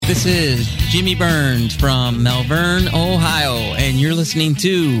This is Jimmy Burns from Malvern, Ohio, and you're listening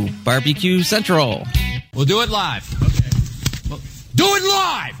to Barbecue Central. We'll do it live. Okay. Do it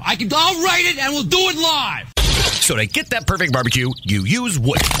live! I'll write it and we'll do it live! So to get that perfect barbecue, you use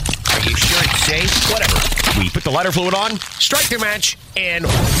wood. Are you sure it's safe? Whatever. We put the lighter fluid on, strike the match, and...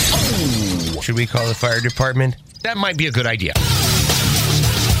 Oh! Should we call the fire department? That might be a good idea.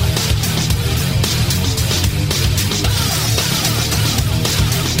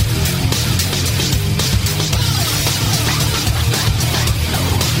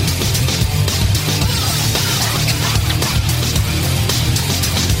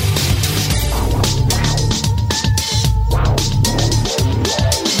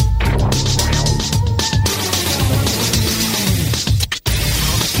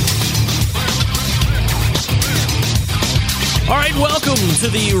 Welcome to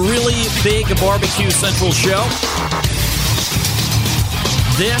the really big Barbecue Central show.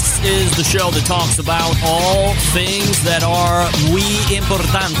 This is the show that talks about all things that are muy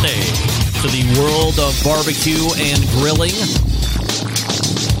importante to the world of barbecue and grilling.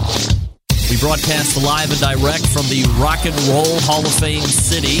 We broadcast live and direct from the Rock and Roll Hall of Fame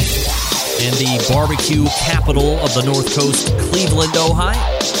city and the barbecue capital of the North Coast, Cleveland, Ohio.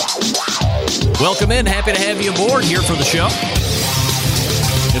 Welcome in. Happy to have you aboard here for the show.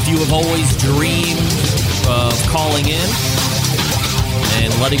 If you have always dreamed of calling in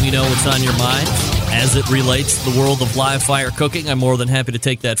and letting me know what's on your mind as it relates to the world of live fire cooking, I'm more than happy to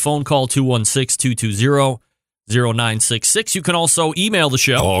take that phone call, 216-220-0966. You can also email the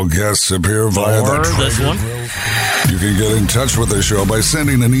show. All guests appear via this one. You can get in touch with the show by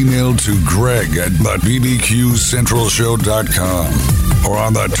sending an email to Greg at bbqcentralshow.com or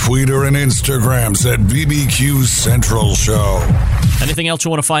on the Twitter and Instagrams at BBQ Central Show. Anything else you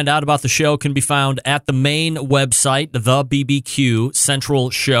want to find out about the show can be found at the main website,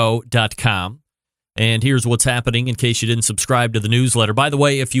 thebbqcentralshow.com. And here's what's happening in case you didn't subscribe to the newsletter. By the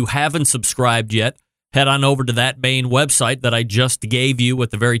way, if you haven't subscribed yet, head on over to that main website that I just gave you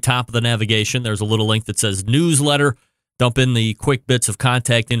at the very top of the navigation. There's a little link that says newsletter. Dump in the quick bits of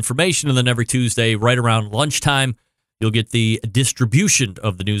contact information, and then every Tuesday, right around lunchtime, you'll get the distribution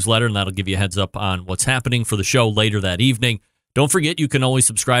of the newsletter, and that'll give you a heads up on what's happening for the show later that evening. Don't forget, you can always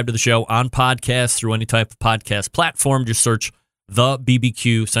subscribe to the show on podcast through any type of podcast platform. Just search The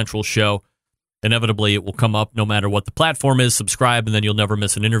BBQ Central Show. Inevitably, it will come up no matter what the platform is. Subscribe, and then you'll never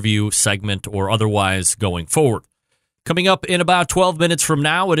miss an interview, segment, or otherwise going forward. Coming up in about 12 minutes from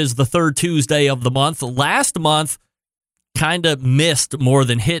now, it is the third Tuesday of the month. Last month, kind of missed more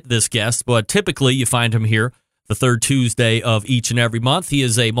than hit this guest, but typically you find him here the third Tuesday of each and every month. He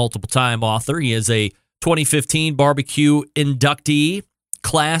is a multiple-time author. He is a 2015 barbecue inductee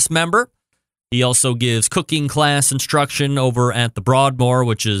class member. He also gives cooking class instruction over at the Broadmoor,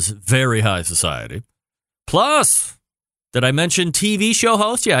 which is very high society. Plus, did I mention TV show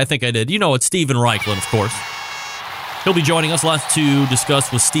host? Yeah, I think I did. You know, it's Steven Raichlen, of course. He'll be joining us. Lots to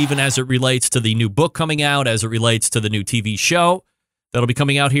discuss with Steven as it relates to the new book coming out, as it relates to the new TV show that'll be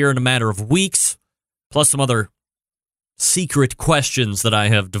coming out here in a matter of weeks, plus some other secret questions that I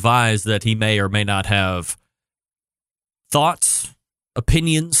have devised that he may or may not have thoughts,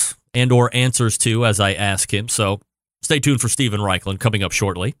 opinions, and or answers to as I ask him. So stay tuned for Steven Raichlen coming up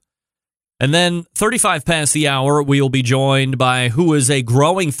shortly. And then 35 past the hour, we will be joined by who is a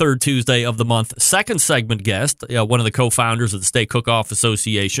growing third Tuesday of the month second segment guest, one of the co-founders of the State Cookoff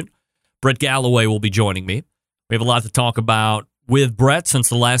Association. Brett Galloway will be joining me. We have a lot to talk about with Brett since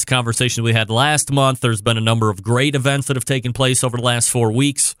the last conversation we had last month. There's been a number of great events that have taken place over the last 4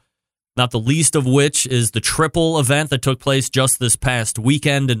 weeks, not the least of which is the triple event that took place just this past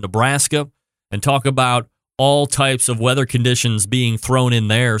weekend in Nebraska, and talk about all types of weather conditions being thrown in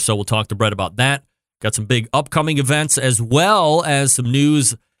there. So we'll talk to Brett about that. Got some big upcoming events as well as some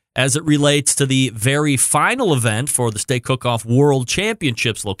news as it relates to the very final event for the State Cookoff World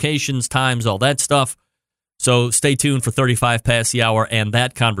Championships, locations, times, all that stuff. So stay tuned for 35 past the hour and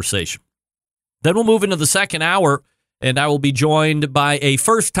that conversation. Then we'll move into the second hour, and I will be joined by a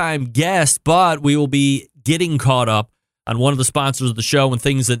first-time guest, but we will be getting caught up on one of the sponsors of the show and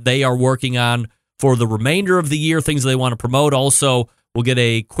things that they are working on for the remainder of the year, things they want to promote. Also, we'll get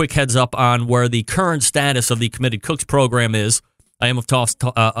a quick heads up on where the current status of the Committed Cooks program is. I am, of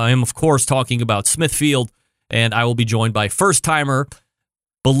course, talking about Smithfield, and I will be joined by first-timer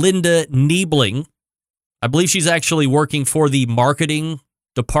Belinda Niebling. I believe she's actually working for the marketing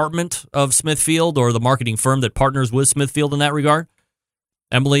department of Smithfield, or the marketing firm that partners with Smithfield in that regard.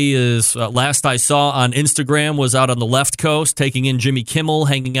 Emily is, last I saw on Instagram, was out on the left coast, taking in Jimmy Kimmel,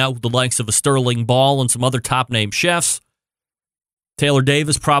 hanging out with the likes of a Sterling Ball and some other top-name chefs. Taylor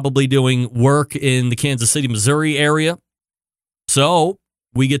Davis probably doing work in the Kansas City, Missouri area. So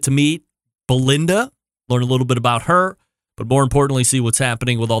we get to meet Belinda, learn a little bit about her, but more importantly, see what's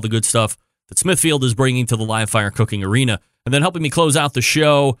happening with all the good stuff that Smithfield is bringing to the Live Fire Cooking Arena. And then helping me close out the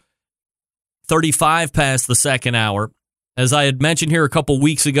show, 35 past the second hour. As I had mentioned here a couple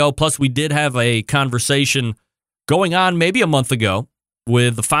weeks ago, plus we did have a conversation going on maybe a month ago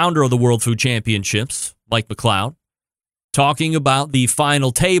with the founder of the World Food Championships, Mike McLeod, talking about the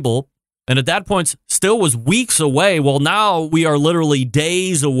final table. And at that point, still was weeks away. Well, now we are literally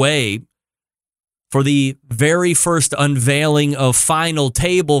days away for the very first unveiling of final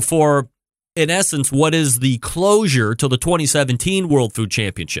table for, in essence, what is the closure to the 2017 World Food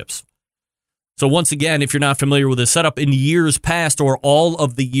Championships. So once again, if you're not familiar with this setup, in years past or all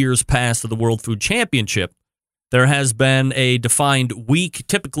of the years past of the World Food Championship, there has been a defined week,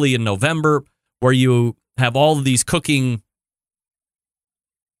 typically in November, where you have all of these cooking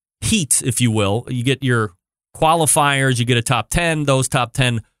heats, if you will. You get your qualifiers, you get a top 10. Those top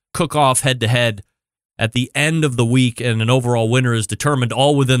 10 cook off head-to-head at the end of the week, and an overall winner is determined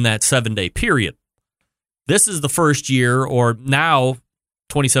all within that 7-day period. This is the first year, or now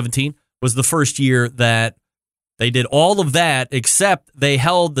 2017, was the first year that they did all of that, except they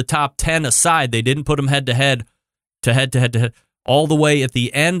held the top 10 aside. They didn't put them head-to-head, all the way at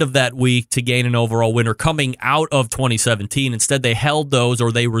the end of that week to gain an overall winner coming out of 2017. Instead, they held those,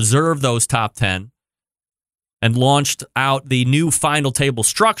 or they reserved those top 10 and launched out the new final table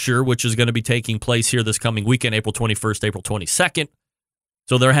structure, which is going to be taking place here this coming weekend, April 21st, April 22nd.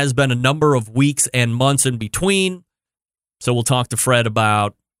 So there has been a number of weeks and months in between. So we'll talk to Fred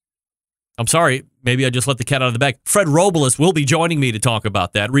about, I'm sorry, maybe I just let the cat out of the bag. Fred Robles will be joining me to talk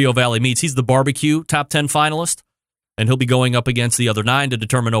about that. Rio Valley Meats. He's the barbecue top 10 finalist, and he'll be going up against the other 9 to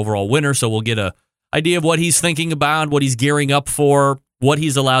determine overall winner. So we'll get an idea of what he's thinking about, what he's gearing up for, what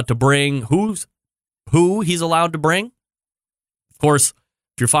he's allowed to bring, who he's allowed to bring. Of course,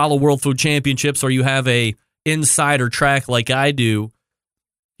 if you follow World Food Championships or you have a insider track like I do,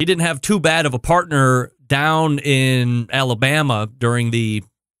 he didn't have too bad of a partner down in Alabama during the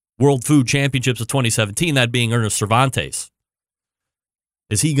World Food Championships of 2017, that being Ernest Cervantes.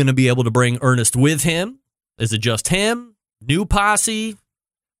 Is he going to be able to bring Ernest with him? Is it just him? New posse?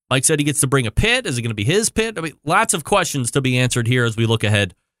 Mike said he gets to bring a pit. Is it going to be his pit? I mean, lots of questions to be answered here as we look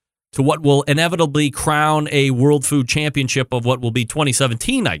ahead to what will inevitably crown a World Food Championship of what will be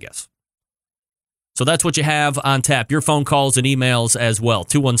 2017, I guess. So that's what you have on tap. Your phone calls and emails as well.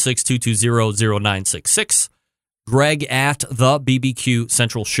 216-220-0966. Greg at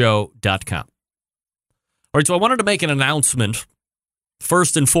thebbqcentralshow.com. All right, so I wanted to make an announcement.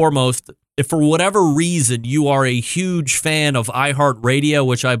 First and foremost, if for whatever reason you are a huge fan of iHeartRadio,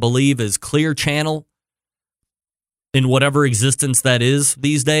 which I believe is Clear Channel in whatever existence that is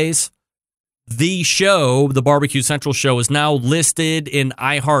these days, the show, the Barbecue Central Show, is now listed in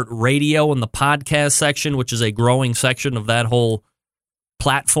iHeartRadio in the podcast section, which is a growing section of that whole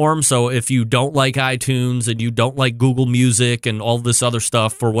platform. So if you don't like iTunes and you don't like Google Music and all this other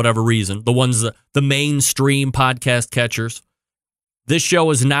stuff for whatever reason, the mainstream podcast catchers, this show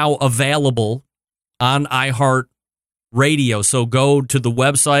is now available on iHeartRadio. So go to the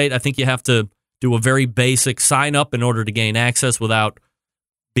website. I think you have to do a very basic sign up in order to gain access without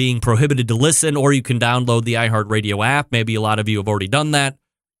being prohibited to listen, or you can download the iHeartRadio app. Maybe a lot of you have already done that.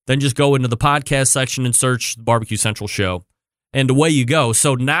 Then just go into the podcast section and search the Barbecue Central Show, and away you go.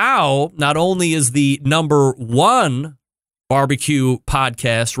 So now, not only is the number 1 barbecue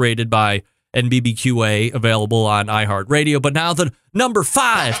podcast rated by NBBQA available on iHeartRadio, but now the number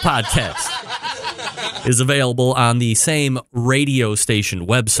 5 podcast is available on the same radio station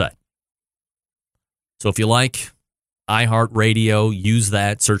website. So if you like iHeartRadio, use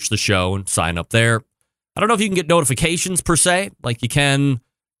that, search the show, and sign up there. I don't know if you can get notifications per se, like you can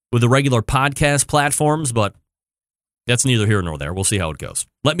with the regular podcast platforms, but that's neither here nor there. We'll see how it goes.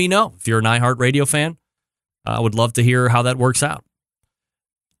 Let me know if you're an iHeartRadio fan. I would love to hear how that works out.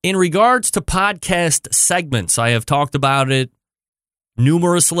 In regards to podcast segments, I have talked about it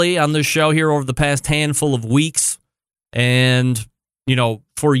numerously on this show here over the past handful of weeks. And, you know,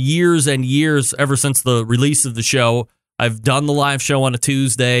 for years and years, ever since the release of the show, I've done the live show on a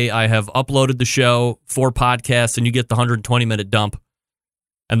Tuesday. I have uploaded the show for podcasts, and you get the 120-minute dump.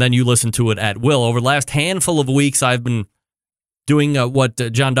 And then you listen to it at will. Over the last handful of weeks, I've been doing what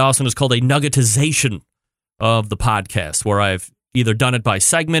John Dawson has called a nuggetization of the podcast, where I've either done it by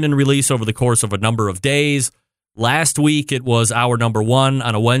segment and release over the course of a number of days. Last week, it was hour number 1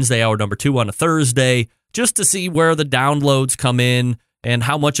 on a Wednesday, hour number 2 on a Thursday, just to see where the downloads come in and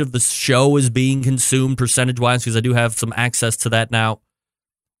how much of the show is being consumed percentage-wise, because I do have some access to that now.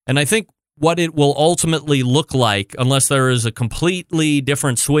 And I think what it will ultimately look like, unless there is a completely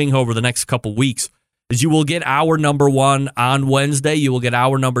different swing over the next couple weeks, is you will get hour number 1 on Wednesday. You will get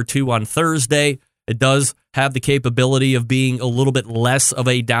hour number 2 on Thursday. It does have the capability of being a little bit less of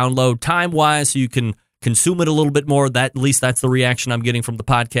a download time-wise, so you can consume it a little bit more. At least that's the reaction I'm getting from the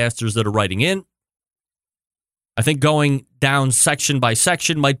podcasters that are writing in. I think going down section by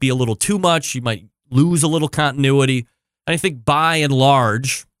section might be a little too much. You might lose a little continuity. And I think by and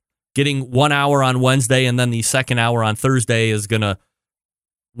large, getting 1 hour on Wednesday and then the second hour on Thursday is going to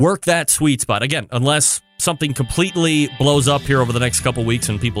work that sweet spot. Again, unless something completely blows up here over the next couple weeks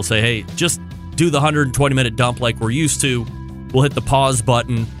and people say, hey, just do the 120-minute dump like we're used to. We'll hit the pause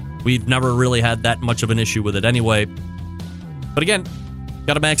button. We've never really had that much of an issue with it anyway. But again,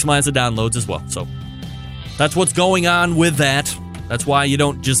 got to maximize the downloads as well. So that's what's going on with that. That's why you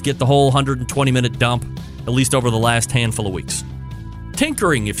don't just get the whole 120-minute dump, at least over the last handful of weeks.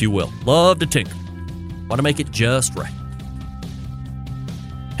 Tinkering, if you will. Love to tinker. Want to make it just right.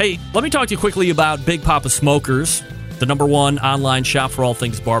 Hey, let me talk to you quickly about Big Papa Smokers, the #1 online shop for all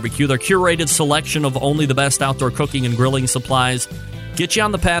things barbecue. Their curated selection of only the best outdoor cooking and grilling supplies get you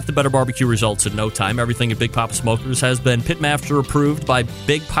on the path to better barbecue results in no time. Everything at Big Papa Smokers has been Pitmaster approved by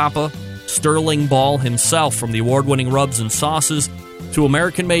Big Papa Sterling Ball himself. From the award-winning rubs and sauces to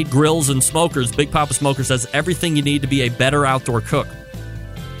American-made grills and smokers, Big Papa Smokers has everything you need to be a better outdoor cook.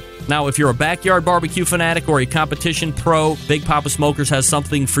 Now, if you're a backyard barbecue fanatic or a competition pro, Big Papa Smokers has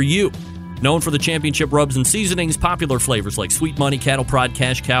something for you. Known for the championship rubs and seasonings, popular flavors like Sweet Money, Cattle Prod,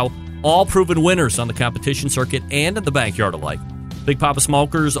 Cash Cow, all proven winners on the competition circuit and in the backyard alike. Big Papa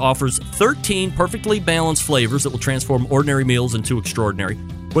Smokers offers 13 perfectly balanced flavors that will transform ordinary meals into extraordinary.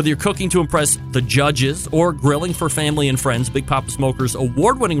 Whether you're cooking to impress the judges or grilling for family and friends, Big Papa Smokers'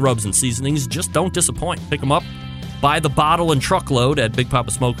 award-winning rubs and seasonings just don't disappoint. Pick them up by the bottle and truckload at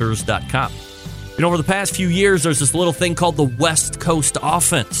BigPapaSmokers.com. You know, over the past few years, there's this little thing called the West Coast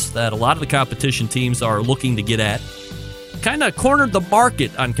offense that a lot of the competition teams are looking to get at. Kind of cornered the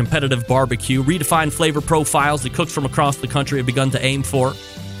market on competitive barbecue, redefined flavor profiles that cooks from across the country have begun to aim for.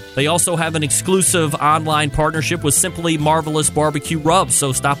 They also have an exclusive online partnership with Simply Marvelous Barbecue Rubs,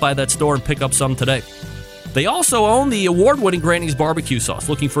 so stop by that store and pick up some today. They also own the award-winning Granny's Barbecue Sauce.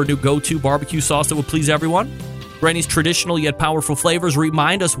 Looking for a new go-to barbecue sauce that will please everyone? Granny's traditional yet powerful flavors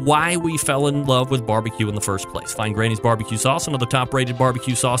remind us why we fell in love with barbecue in the first place. Find Granny's Barbecue Sauce and other top-rated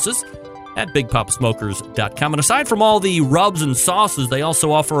barbecue sauces at BigPapaSmokers.com. And aside from all the rubs and sauces, they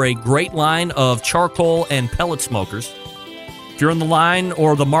also offer a great line of charcoal and pellet smokers. If you're in the line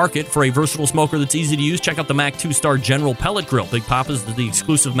or the market for a versatile smoker that's easy to use, check out the Mac 2-Star General Pellet Grill. Big Papa's the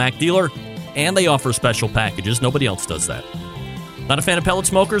exclusive Mac dealer, and they offer special packages. Nobody else does that. Not a fan of pellet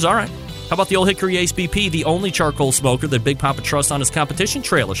smokers? All right. How about the Old Hickory Ace BP, the only charcoal smoker that Big Papa trusts on his competition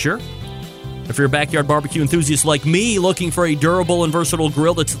trailer? Sure. If you're a backyard barbecue enthusiast like me, looking for a durable and versatile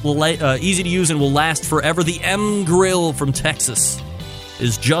grill that's easy to use and will last forever, the M Grill from Texas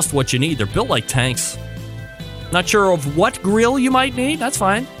is just what you need. They're built like tanks. Not sure of what grill you might need? That's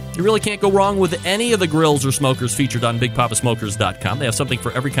fine. You really can't go wrong with any of the grills or smokers featured on BigPapaSmokers.com. They have something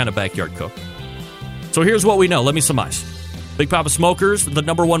for every kind of backyard cook. So here's what we know. Let me surmise. Big Papa Smokers, the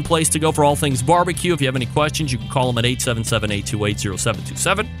 #1 place to go for all things barbecue. If you have any questions, you can call them at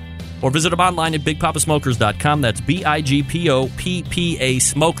 877-828-0727 or visit them online at BigPapaSmokers.com. That's BIGPOPPA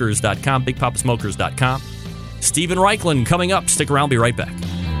Smokers.com, BigPapaSmokers.com. Steven Reichlin coming up. Stick around. Be right back.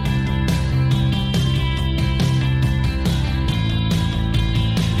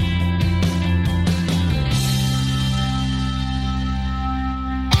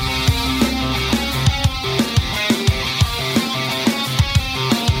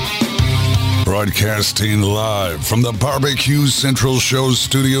 Broadcasting live from the Barbecue Central Show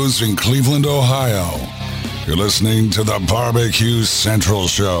studios in Cleveland, Ohio. You're listening to the Barbecue Central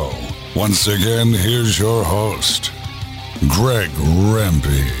Show. Once again, here's your host, Greg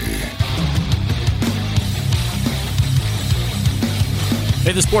Rempe.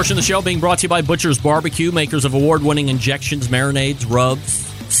 Hey, this portion of the show being brought to you by Butcher's Barbecue, makers of award-winning injections, marinades, rubs,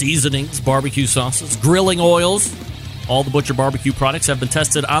 seasonings, barbecue sauces, grilling oils. All the Butcher Barbecue products have been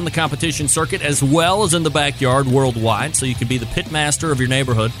tested on the competition circuit as well as in the backyard worldwide, so you can be the pitmaster of your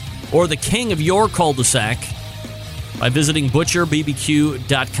neighborhood or the king of your cul-de-sac by visiting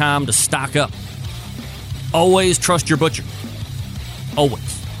ButcherBBQ.com to stock up. Always trust your butcher.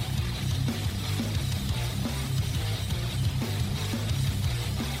 Always.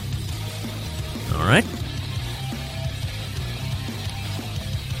 All right.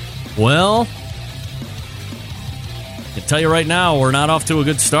 Well, tell you right now, we're not off to a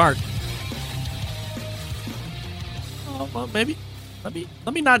good start. Well, maybe let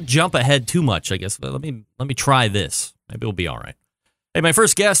me not jump ahead too much, I guess. Let me try this. Maybe we'll be all right. Hey, my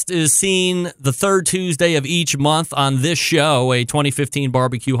first guest is seen the third Tuesday of each month on this show, a 2015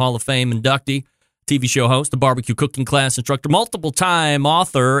 Barbecue Hall of Fame inductee, TV show host, a barbecue cooking class instructor, multiple-time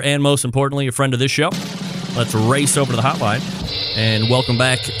author, and most importantly, a friend of this show. Let's race over to the hotline and welcome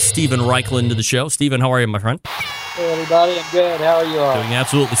back Stephen Reichlin to the show. Stephen, how are you, my friend? Hey, everybody. I'm good. How are you all? Doing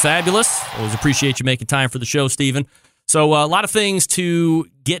absolutely fabulous. Always appreciate you making time for the show, Stephen. So a lot of things to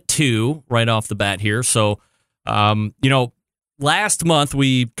get to right off the bat here. So, last month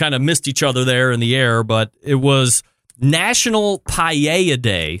we kind of missed each other there in the air, but it was National Paella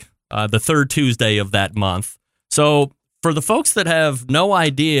Day, the third Tuesday of that month. So for the folks that have no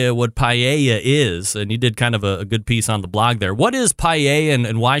idea what paella is, and you did kind of a good piece on the blog there, what is paella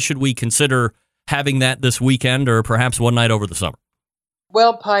and why should we consider having that this weekend or perhaps one night over the summer?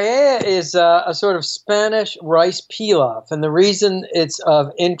 Well, paella is a sort of Spanish rice pilaf, and the reason it's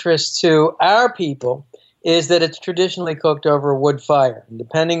of interest to our people is that it's traditionally cooked over a wood fire. And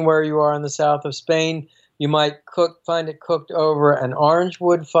depending where you are in the south of Spain, you might find it cooked over an orange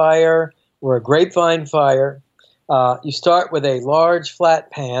wood fire or a grapevine fire. You start with a large flat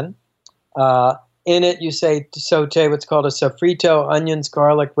pan. In it, you saute what's called a sofrito, onions,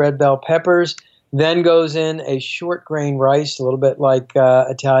 garlic, red bell peppers. Then goes in a short grain rice, a little bit like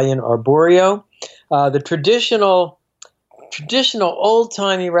Italian arborio. The traditional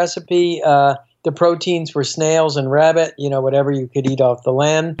old-timey recipe, the proteins were snails and rabbit, whatever you could eat off the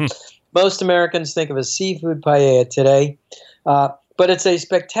land. Most Americans think of a seafood paella today. But it's a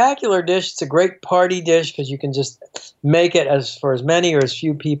spectacular dish. It's a great party dish because you can just make it for as many or as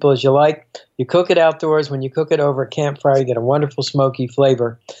few people as you like. You cook it outdoors. When you cook it over a campfire, you get a wonderful smoky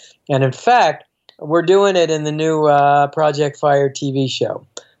flavor. And in fact, we're doing it in the new Project Fire TV show.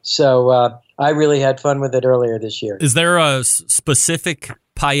 So I really had fun with it earlier this year. Is there a specific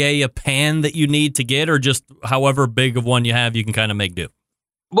paella pan that you need to get, or just however big of one you have, you can kind of make do?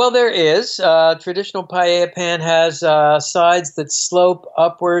 Well, there is. Traditional paella pan has sides that slope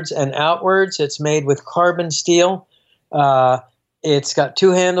upwards and outwards. It's made with carbon steel. It's got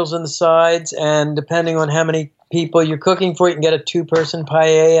two handles on the sides, and depending on how many people you're cooking for, you can get a two-person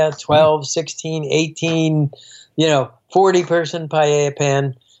paella, 12, 16, 18, 40-person paella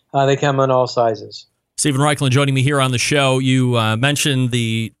pan. They come in all sizes. Stephen Reichlin joining me here on the show. You mentioned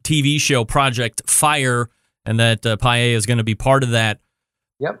the TV show Project Fire, and that paella is going to be part of that.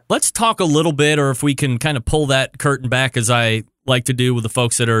 Yep. Let's talk a little bit, or if we can kind of pull that curtain back, as I like to do with the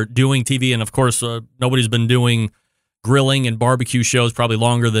folks that are doing TV. And of course, nobody's been doing grilling and barbecue shows probably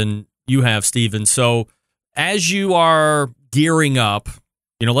longer than you have, Stephen. So as you are gearing up,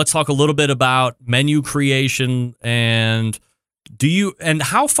 let's talk a little bit about menu creation, and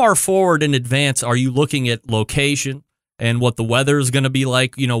how far forward in advance are you looking at location and what the weather is going to be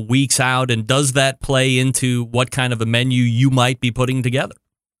like, weeks out? And does that play into what kind of a menu you might be putting together?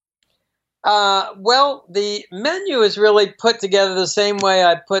 Well, the menu is really put together the same way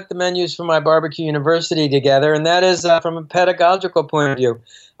I put the menus for my barbecue university together, and that is from a pedagogical point of view.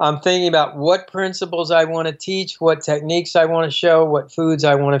 I'm thinking about what principles I want to teach, what techniques I want to show, what foods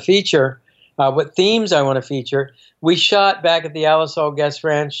I want to feature, what themes I want to feature. We shot back at the Alisol Guest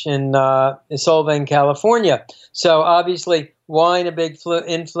Ranch in Solvang, California. So obviously, wine a big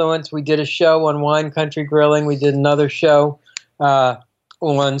influence. We did a show on wine country grilling. We did another show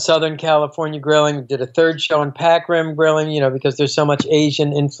on Southern California grilling. We did a third show on pack rim grilling, because there's so much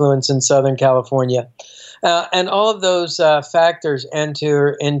Asian influence in Southern California. And all of those factors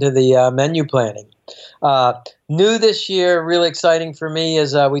enter into the menu planning. New this year, really exciting for me,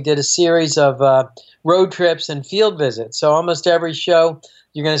 is we did a series of road trips and field visits. So almost every show,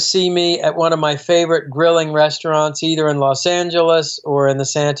 you're going to see me at one of my favorite grilling restaurants, either in Los Angeles or in the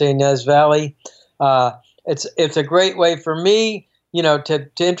Santa Ynez Valley. It's a great way for me, to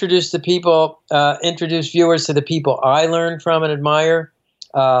introduce the people, introduce viewers to the people I learn from and admire,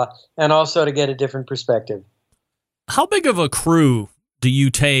 and also to get a different perspective. How big of a crew do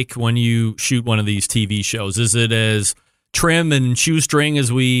you take when you shoot one of these TV shows? Is it as trim and shoestring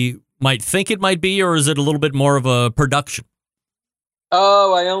as we might think it might be, or is it a little bit more of a production?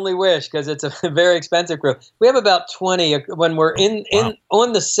 Oh, I only wish, because it's a very expensive crew. We have about 20 when we're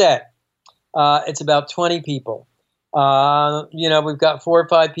on the set. It's about 20 people. We've got 4 or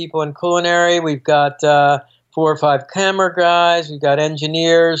 5 people in culinary. We've got 4 or 5 camera guys. We've got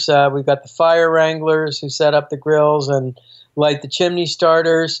engineers. We've got the fire wranglers who set up the grills and light the chimney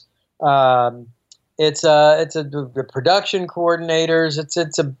starters. the production coordinators.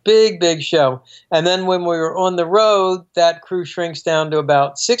 It's a big show. And then when we were on the road, that crew shrinks down to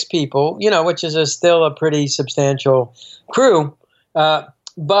about 6 people, which is still a pretty substantial crew.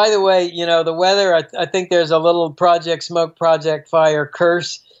 By the way, the weather, I think there's a little Project Smoke, Project Fire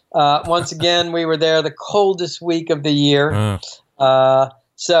curse. Once again, we were there the coldest week of the year.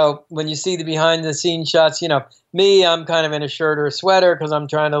 So when you see the behind the scenes shots, me, I'm kind of in a shirt or a sweater because I'm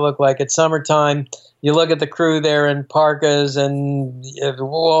trying to look like it's summertime. You look at the crew there in parkas and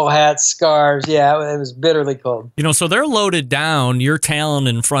wool hats, scarves. Yeah, it was bitterly cold. So they're loaded down. You're talent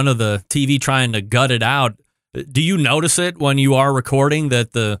in front of the TV trying to gut it out. Do you notice it when you are recording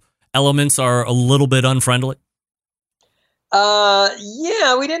that the elements are a little bit unfriendly?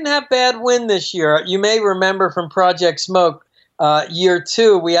 Yeah, we didn't have bad wind this year. You may remember from Project Smoke, year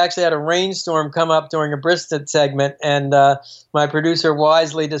 2, we actually had a rainstorm come up during a Bristol segment, and my producer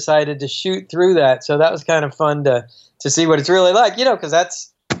wisely decided to shoot through that. So that was kind of fun to see what it's really like, because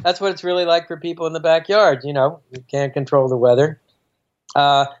that's what it's really like for people in the backyard. You can't control the weather.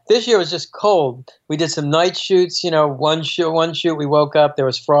 This year was just cold. We did some night shoots. One shoot we woke up, there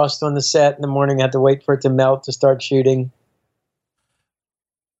was frost on the set in the morning. Had to wait for it to melt to start shooting.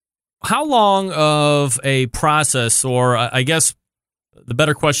 How long of a process, or I guess the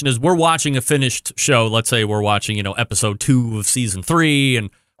better question is, we're watching a finished show. Let's say we're watching, episode 2 of season 3, and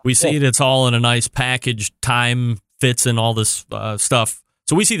we see it's all in a nice package. Time fits in all this stuff.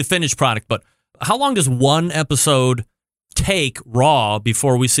 So we see the finished product, but how long does one episode take raw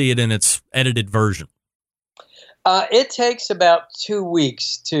before we see it in its edited version? It takes about 2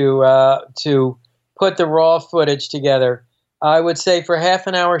 weeks to put the raw footage together. I would say for half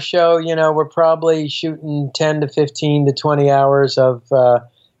an hour show, we're probably shooting 10 to 15 to 20 hours of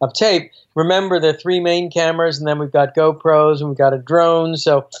tape. Remember, the 3 main cameras, and then we've got GoPros, and we've got a drone.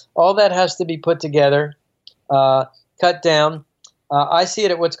 So all that has to be put together, cut down. I see it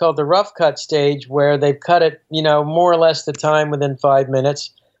at what's called the rough cut stage, where they've cut it, more or less the time within 5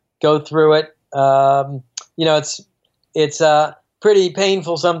 minutes. Go through it. It's pretty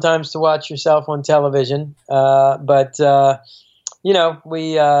painful sometimes to watch yourself on television, but it's a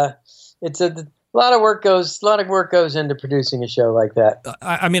lot of work goes into producing a show like that.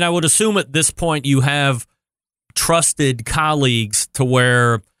 I mean, I would assume at this point you have trusted colleagues to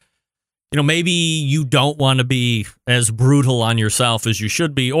where, maybe you don't want to be as brutal on yourself as you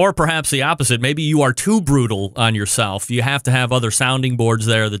should be, or perhaps the opposite. Maybe you are too brutal on yourself. You have to have other sounding boards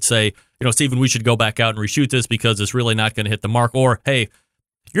there that say, Stephen, we should go back out and reshoot this because it's really not going to hit the mark. Or, hey,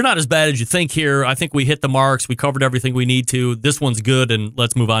 you're not as bad as you think here. I think we hit the marks. We covered everything we need to. This one's good, and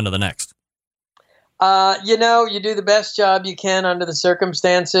let's move on to the next. You do the best job you can under the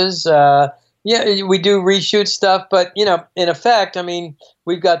circumstances. Yeah, we do reshoot stuff, but, in effect,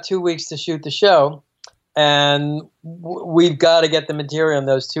 we've got 2 weeks to shoot the show, and we've got to get the material in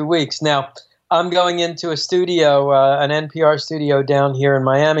those 2 weeks. Now, I'm going into a studio, an NPR studio down here in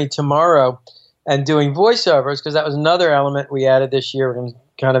Miami tomorrow, and doing voiceovers, because that was another element we added this year. We're going to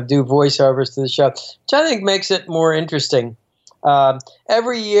kind of do voiceovers to the show, which I think makes it more interesting.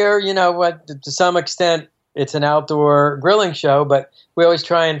 Every year, to some extent, it's an outdoor grilling show, but we always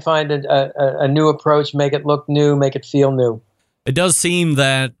try and find a new approach, make it look new, make it feel new. It does seem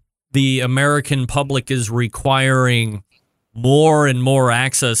that the American public is requiring more and more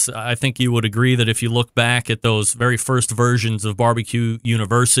access. I think you would agree that if you look back at those very first versions of Barbecue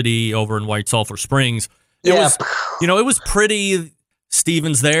University over in White Sulphur Springs, it was pretty.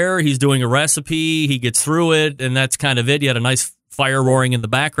 Steven's there, he's doing a recipe, he gets through it, and that's kind of it. You had a nice fire roaring in the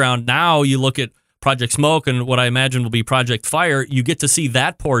background. Now you look at Project Smoke and what I imagine will be Project Fire, you get to see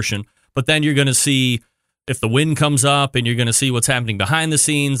that portion, but then you're going to see if the wind comes up, and you're going to see what's happening behind the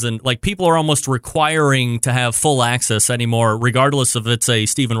scenes, and people are almost requiring to have full access anymore, regardless if it's a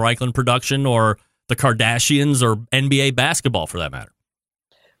Steven Reichland production or the Kardashians or NBA basketball for that matter.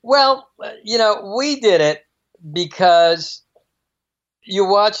 Well, we did it because you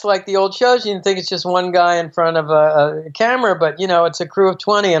watch the old shows, you think it's just one guy in front of a camera, but it's a crew of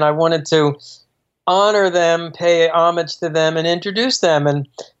 20, and I wanted to honor them, pay homage to them, and introduce them. And,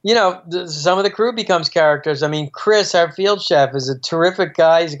 some of the crew becomes characters. Chris, our field chef, is a terrific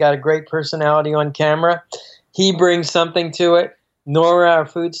guy. He's got a great personality on camera. He brings something to it. Nora, our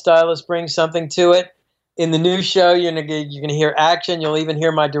food stylist, brings something to it. In the new show, you're going to hear action. You'll even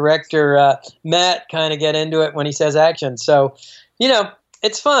hear my director, Matt, kind of get into it when he says action. So,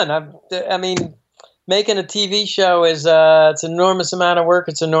 it's fun. Making a TV show is it's an enormous amount of work.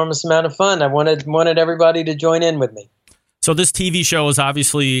 It's an enormous amount of fun. I wanted everybody to join in with me. So this TV show is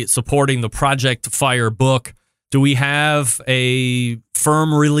obviously supporting the Project Fire book. Do we have a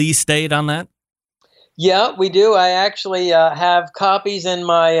firm release date on that? Yeah, we do. I actually have copies in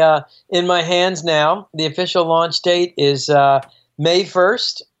my hands now. The official launch date is May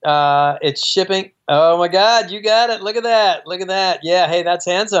 1st. It's shipping. Oh my God, you got it! Look at that! Look at that! Yeah, hey, that's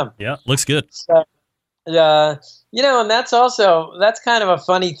handsome. Yeah, looks good. So, and that's kind of a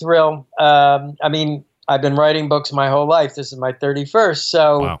funny thrill. I mean, I've been writing books my whole life. This is my 31st,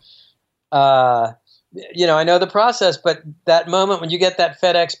 so Wow. I know the process, but that moment when you get that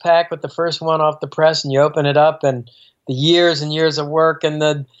FedEx pack with the first one off the press and you open it up and the years and years of work and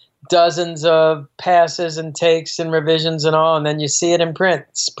the dozens of passes and takes and revisions and all, and then you see it in print,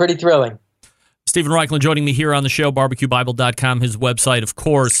 it's pretty thrilling. Stephen Reichlin joining me here on the show, barbecuebible.com, his website, of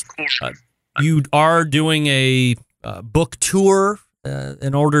course. You are doing a book tour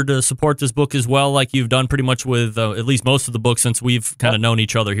in order to support this book as well, like you've done pretty much with at least most of the books since we've kind of known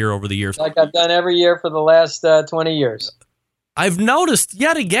each other here over the years. Like I've done every year for the last 20 years. I've noticed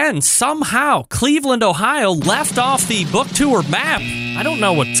yet again, somehow, Cleveland, Ohio left off the book tour map. I don't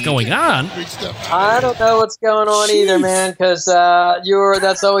know what's going on. I don't know what's going on either, man, because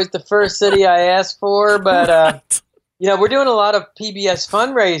that's always the first city I ask for, but... we're doing a lot of PBS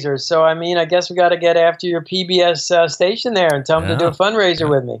fundraisers, so I guess we got to get after your PBS station there and tell them to do a fundraiser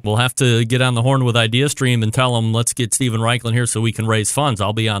with me. We'll have to get on the horn with IdeaStream and tell them, let's get Stephen Reichlin here so we can raise funds.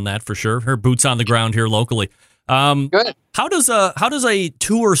 I'll be on that for sure. Her boots on the ground here locally. Good. How does a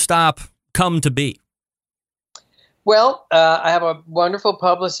tour stop come to be? Well, I have a wonderful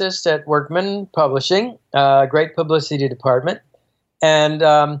publicist at Workman Publishing, great publicity department, and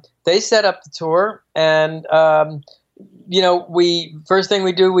they set up the tour and. First thing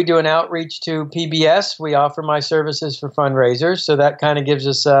we do an outreach to PBS. We offer my services for fundraisers, so that kind of gives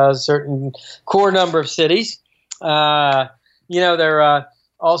us a certain core number of cities. They're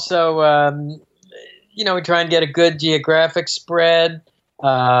also, we try and get a good geographic spread.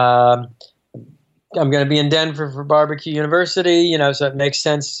 I'm going to be in Denver for Barbecue University, so it makes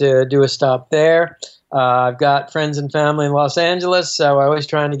sense to do a stop there. I've got friends and family in Los Angeles, so I was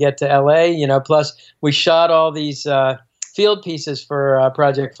trying to get to LA, plus we shot all these field pieces for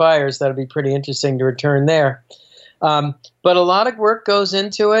Project Fires. That'll be pretty interesting to return there. But a lot of work goes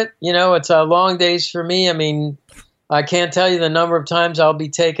into it. It's long days for me. I can't tell you the number of times I'll be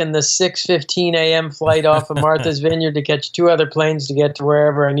taking the 6:15 a.m. flight off of Martha's Vineyard to catch 2 other planes to get to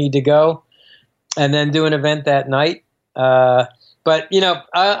wherever I need to go, and then do an event that night. But,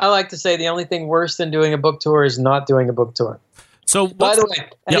 I like to say the only thing worse than doing a book tour is not doing a book tour. So, by the way,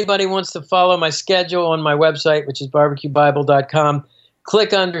 anybody wants to follow my schedule on my website, which is barbecuebible.com,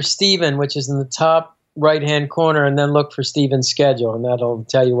 click under Stephen, which is in the top right-hand corner, and then look for Stephen's schedule, and that'll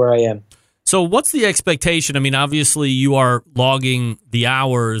tell you where I am. So what's the expectation? Obviously you are logging the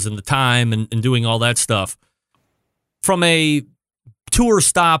hours and the time and doing all that stuff. From a tour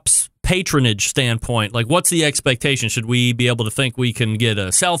stops patronage standpoint, what's the expectation? Should we be able to think we can get a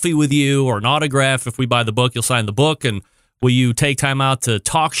selfie with you or an autograph? If we buy the book, you'll sign the book, and will you take time out to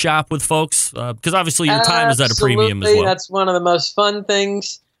talk shop with folks? Because obviously your time is at a premium as well. That's one of the most fun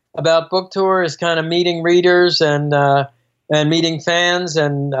things about book tour is kind of meeting readers and meeting fans.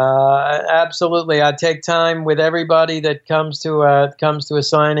 And absolutely, I take time with everybody that comes to a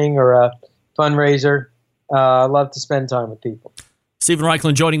signing or a fundraiser. I love to spend time with people. Stephen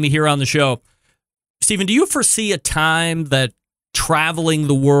Reichlin joining me here on the show. Stephen, do you foresee a time that traveling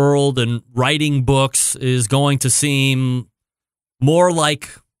the world and writing books is going to seem more like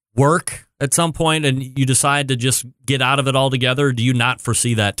work at some point and you decide to just get out of it altogether? Or do you not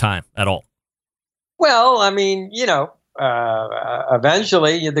foresee that time at all? Well,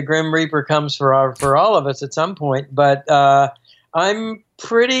 eventually the Grim Reaper comes for all of us at some point, but I'm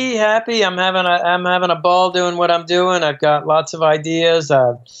pretty happy. I'm having a ball doing what I'm doing. I've got lots of ideas.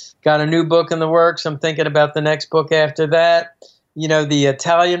 I've got a new book in the works. I'm thinking about the next book after that. The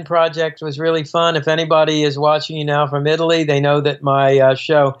Italian project was really fun. If anybody is watching you now from Italy, they know that my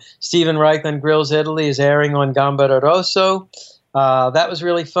show, Stephen Reichlin Grills Italy, is airing on Gambero Rosso. That was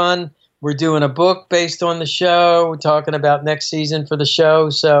really fun. We're doing a book based on the show. We're talking about next season for the show.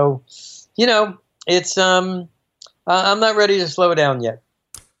 So, it's I'm not ready to slow down yet.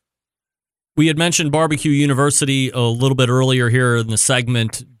 We had mentioned Barbecue University a little bit earlier here in the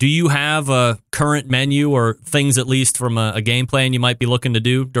segment. Do you have a current menu or things, at least from a game plan, you might be looking to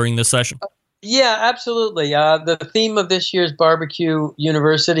do during this session? Yeah, absolutely. The theme of this year's Barbecue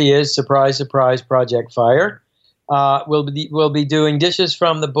University is Surprise, Surprise, Project Fire. We'll be doing dishes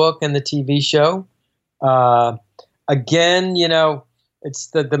from the book and the TV show. Again, it's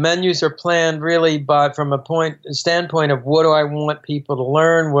the menus are planned really from a standpoint of what do I want people to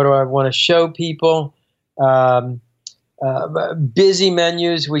learn? What do I want to show people? busy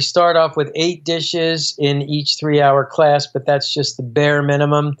menus. We start off with 8 dishes in each 3-hour class, but that's just the bare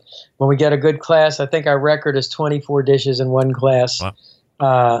minimum. When we get a good class, I think our record is 24 dishes in one class.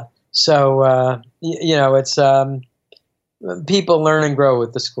 Wow. It's people learn and grow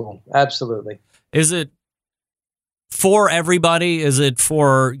with the school. Absolutely. Is it for everybody? Is it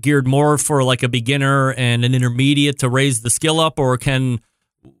geared more for like a beginner and an intermediate to raise the skill up, or can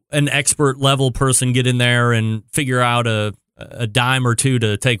an expert level person get in there and figure out a dime or two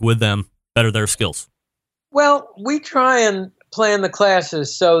to take with them, better their skills? Well, we try and plan the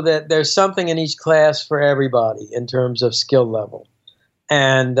classes so that there's something in each class for everybody in terms of skill level.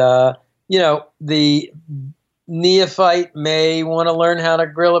 And, the neophyte may want to learn how to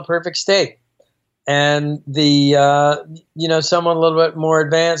grill a perfect steak. And someone a little bit more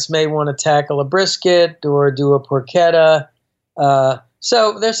advanced may want to tackle a brisket or do a porchetta.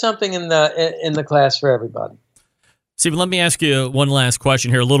 So there's something in the class for everybody. Stephen, let me ask you one last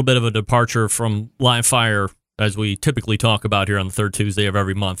question here, a little bit of a departure from live fire as we typically talk about here on the third Tuesday of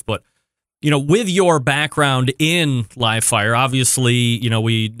every month. But, with your background in live fire, obviously,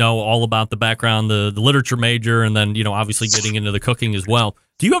 we know all about the background, the literature major, and then, obviously getting into the cooking as well.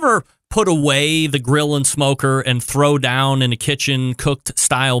 Do you ever put away the grill and smoker and throw down in a kitchen cooked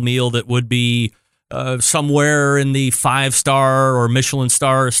style meal that would be somewhere in the 5-star or Michelin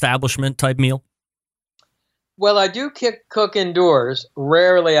star establishment type meal? Well, I do cook indoors.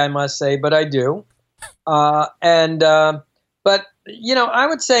 Rarely, I must say, but I do. But I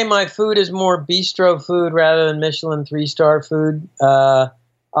would say my food is more bistro food rather than Michelin 3-star food.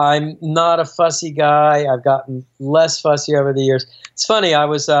 I'm not a fussy guy. I've gotten less fussy over the years. It's funny. I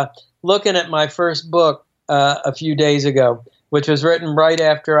was looking at my first book a few days ago, which was written right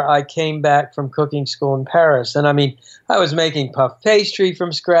after I came back from cooking school in Paris. And I was making puff pastry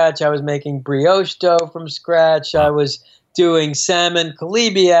from scratch. I was making brioche dough from scratch. I was doing salmon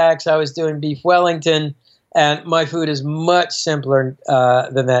Kalibiaks. I was doing beef Wellington. And my food is much simpler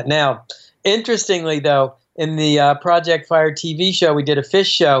than that now. Interestingly, though, in the Project Fire TV show, we did a fish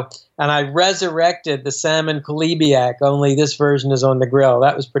show, and I resurrected the salmon Kalibiak, only this version is on the grill.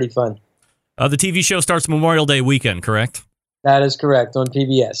 That was pretty fun. The TV show starts Memorial Day weekend, correct? That is correct, on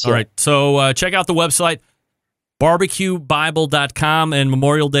PBS. All right, so check out the website, barbecuebible.com, and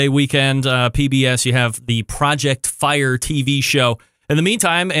Memorial Day weekend, PBS, you have the Project Fire TV show. In the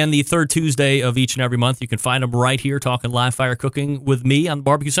meantime, and the third Tuesday of each and every month, you can find them right here talking live fire cooking with me on the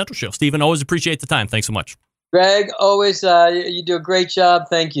Barbecue Central Show. Stephen, always appreciate the time. Thanks so much. Greg, always you do a great job.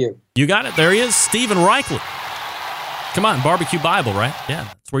 Thank you. You got it. There he is, Stephen Reichley. Come on, Barbecue Bible, right? Yeah,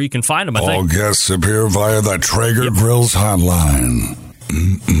 that's where you can find him, I think. All guests appear via the Traeger Grills hotline.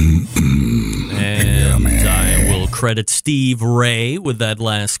 And I will credit Steve Ray with that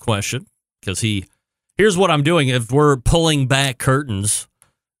last question, because here's what I'm doing. If we're pulling back curtains,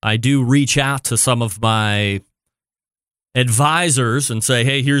 I do reach out to some of my advisors and say,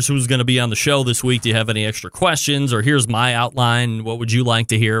 hey, here's who's going to be on the show this week. Do you have any extra questions? Or here's my outline. What would you like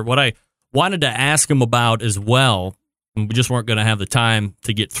to hear? What I wanted to ask them about as well, and we just weren't going to have the time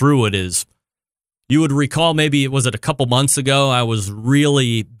to get through it, is you would recall, maybe it was a couple months ago, I was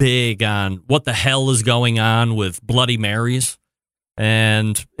really big on what the hell is going on with Bloody Marys.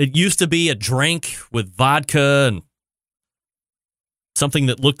 And it used to be a drink with vodka and something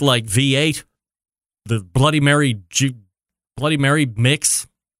that looked like V8, the Bloody Mary mix.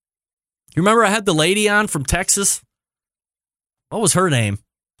 You remember I had the lady on from Texas? What was her name?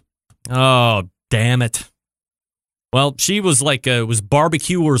 Oh, damn it. Well, she was like was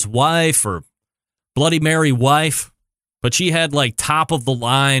barbecuer's wife or Bloody Mary wife, but she had like top of the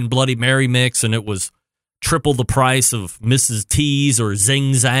line Bloody Mary mix, and it was triple the price of Mrs. T's or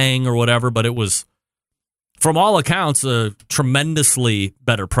Zing Zang or whatever, but it was, from all accounts, a tremendously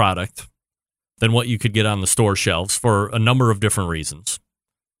better product than what you could get on the store shelves for a number of different reasons.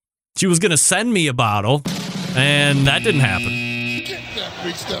 She was going to send me a bottle, and that didn't happen. Get that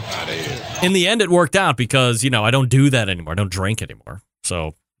big stuff out of here. In the end, it worked out because, I don't do that anymore. I don't drink anymore.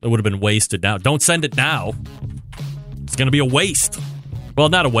 So it would have been wasted now. Don't send it now. It's going to be a waste. Well,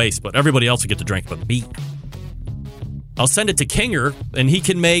 not a waste, but everybody else will get to drink but me. I'll send it to Kinger, and he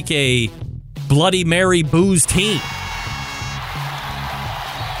can make a Bloody Mary booze team.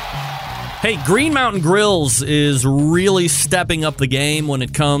 Hey, Green Mountain Grills is really stepping up the game when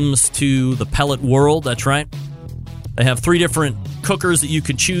it comes to the pellet world. That's right. They have 3 different cookers that you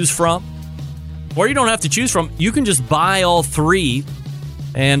can choose from. Or you don't have to choose from. You can just buy all 3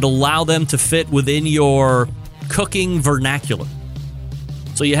 and allow them to fit within your cooking vernacular.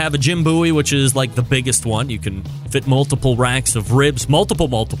 So you have a Jim Bowie, which is like the biggest one. You can fit multiple racks of ribs,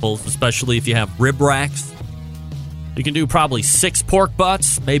 multiples, especially if you have rib racks. You can do probably 6 pork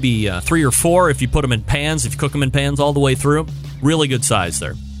butts, maybe 3 or 4 if you put them in pans, if you cook them in pans all the way through. Really good size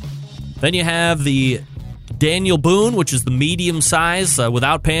there. Then you have the Daniel Boone, which is the medium size.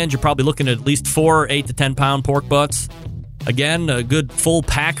 Without pans, you're probably looking at least 4 8 to 10 pound pork butts. Again, a good full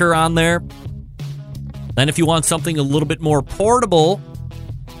packer on there. Then if you want something a little bit more portable,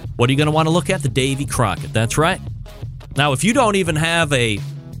 what are you going to want to look at? The Davy Crockett. That's right. Now, if you don't even have a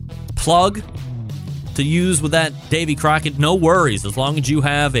plug to use with that Davy Crockett, no worries. As long as you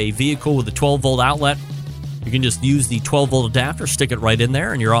have a vehicle with a 12-volt outlet, you can just use the 12-volt adapter, stick it right in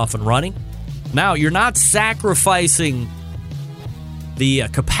there, and you're off and running. Now, you're not sacrificing the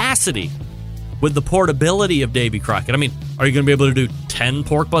capacity with the portability of Davy Crockett. I mean, are you going to be able to do 10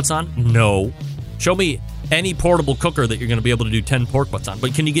 pork butts on? No. Show me any portable cooker that you're going to be able to do 10 pork butts on.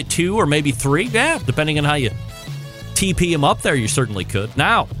 But can you get 2 or maybe 3? Yeah, depending on how you TP them up there, you certainly could.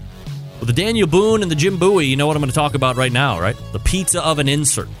 Now, with the Daniel Boone and the Jim Bowie, you know what I'm going to talk about right now, right? The pizza oven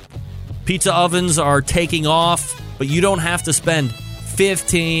insert. Pizza ovens are taking off, but you don't have to spend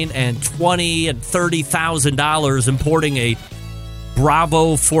 $15,000 and $20,000 and $30,000 importing a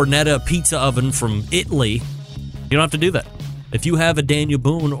Bravo Fornetta pizza oven from Italy. You don't have to do that. If you have a Daniel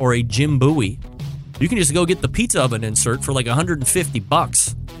Boone or a Jim Bowie, you can just go get the pizza oven insert for like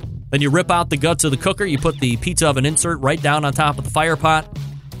 $150. Then you rip out the guts of the cooker, you put the pizza oven insert right down on top of the fire pot,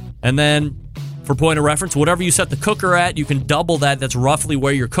 and then, for point of reference, whatever you set the cooker at, you can double that. That's roughly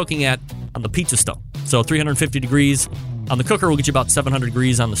where you're cooking at on the pizza stone. So 350 degrees on the cooker will get you about 700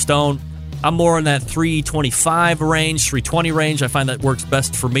 degrees on the stone. I'm more in that 325 range, 320 range. I find that works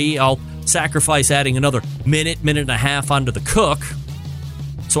best for me. I'll sacrifice adding another minute and a half onto the cook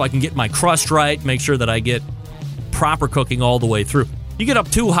so I can get my crust right, make sure that I get proper cooking all the way through. You get up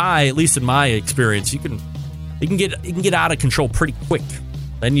too high, at least in my experience, you can get out of control pretty quick.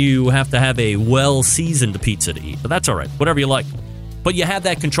 Then you have to have a well-seasoned pizza to eat, but that's all right, whatever you like. But you have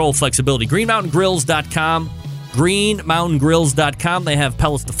that control flexibility. GreenMountainGrills.com. GreenMountainGrills.com. They have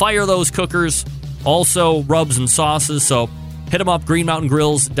pellets to fire those cookers, also rubs and sauces. So hit them up,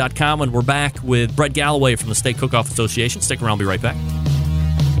 GreenMountainGrills.com. And we're back with Brett Galloway from the Steak Cookoff Association. Stick around, be right back.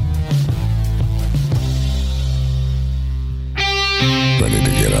 Ready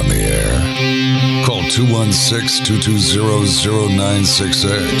to get on the air? Call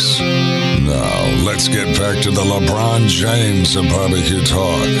 216-220-0966. Now, let's get back to the LeBron James of barbecue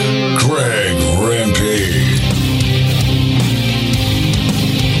talk. Greg Rempe.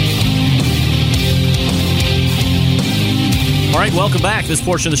 All right, welcome back. This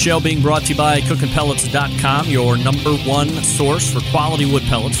portion of the show being brought to you by CookinPellets.com, your number one source for quality wood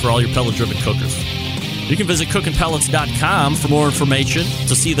pellets for all your pellet-driven cookers. You can visit CookinPellets.com for more information,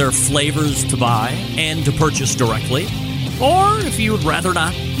 to see their flavors to buy and to purchase directly. Or if you would rather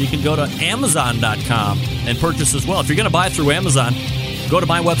not, you can go to Amazon.com and purchase as well. If you're going to buy through Amazon, go to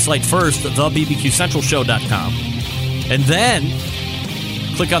my website first, thebbqcentralshow.com. And then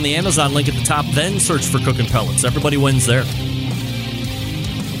click on the Amazon link at the top, then search for Cookin' Pellets. Everybody wins there.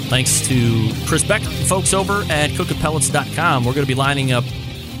 Thanks to Chris Becker and folks over at CookinPellets.com. We're going to be lining up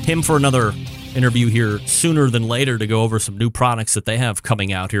him for another interview here sooner than later to go over some new products that they have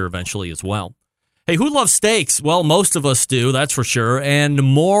coming out here eventually as well. Hey, who loves steaks? Well, most of us do, that's for sure. And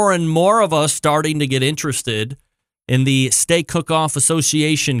more of us starting to get interested in the Steak Cookoff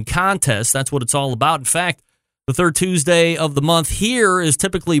Association contest. That's what it's all about. In fact, the third Tuesday of the month here is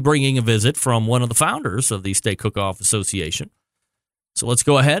typically bringing a visit from one of the founders of the Steak Cookoff Association. So let's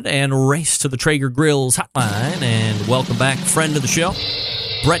go ahead and race to the Traeger Grills hotline and welcome back friend of the show,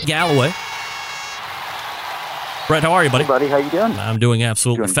 Brett Galloway. Brett, how are you, buddy? Hey, buddy. How you doing? I'm doing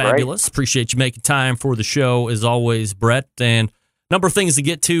absolutely fabulous. Great. Appreciate you making time for the show, as always, Brett. And a number of things to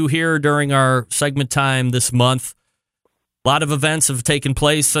get to here during our segment time this month. A lot of events have taken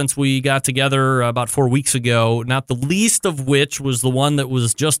place since we got together about 4 weeks ago, not the least of which was the one that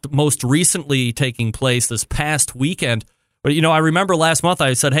was just most recently taking place this past weekend. But, I remember last month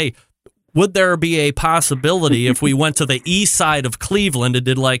I said, hey, would there be a possibility if we went to the east side of Cleveland and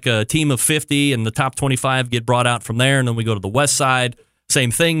did like a team of 50 and the top 25 get brought out from there, and then we go to the west side, same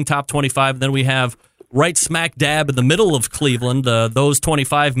thing, top 25, and then we have right smack dab in the middle of Cleveland, those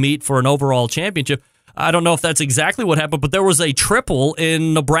 25 meet for an overall championship. I don't know if that's exactly what happened, but there was a triple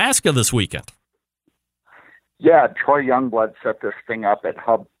in Nebraska this weekend. Yeah, Troy Youngblood set this thing up at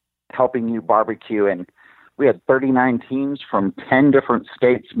Helping You Barbecue, and we had 39 teams from 10 different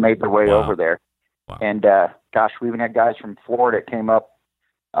states made their way over there. Wow. And, we even had guys from Florida that came up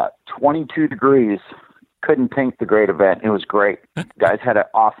 22 degrees, couldn't paint the great event. It was great. Guys had an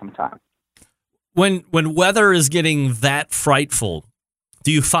awesome time. When weather is getting that frightful,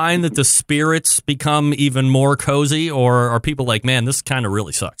 Do you find that the spirits become even more cozy, or are people like, man, this kind of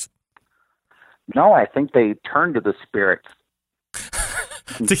really sucks? No, I think they turn to the spirits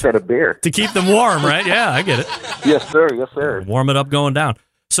instead of beer. To keep them warm, right? Yeah, I get it. Yes, sir. Yes, sir. Warm it up going down.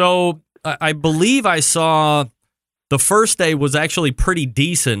 So I believe I saw the first day was actually pretty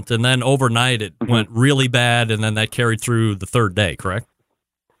decent, and then overnight it went really bad, and then that carried through the third day, correct?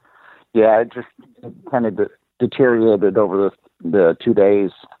 Yeah, it just kind of deteriorated over the 2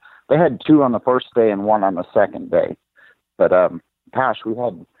 days. They had 2 on the first day and 1 on the second day. But, gosh, we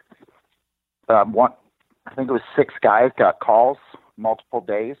had one, I think it was 6 guys got calls multiple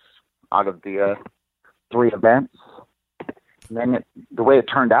days out of the 3 events. And then the way it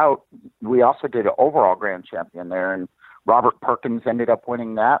turned out, we also did an overall grand champion there, and Robert Perkins ended up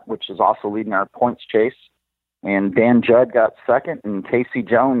winning that, which is also leading our points chase. And Dan Judd got second, and Casey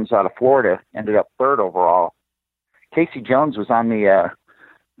Jones out of Florida ended up third overall. Casey Jones was on the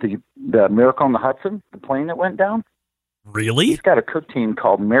Miracle in the Hudson, the plane that went down. Really? He's got a cook team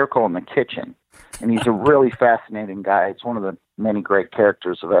called Miracle in the Kitchen, and he's a really fascinating guy. It's one of the many great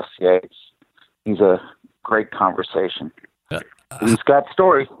characters of SCAs. He's a great conversation. He's got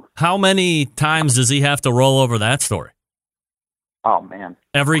stories. How many times does he have to roll over that story? Oh, man.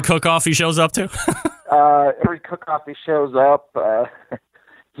 Every cook-off he shows up to? Every cook-off he shows up.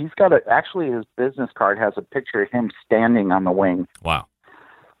 He's got actually his business card has a picture of him standing on the wing. Wow.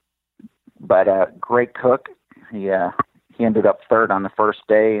 But great cook. He ended up third on the first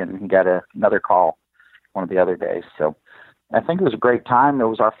day, and he got another call one of the other days. So I think it was a great time. It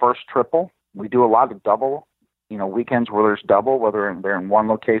was our first triple. We do a lot of double, weekends where there's double, whether they're in one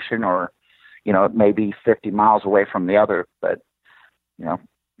location or, it may be 50 miles away from the other. But,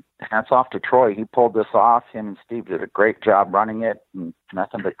 hats off to Troy. He pulled this off. Him and Steve did a great job running it, and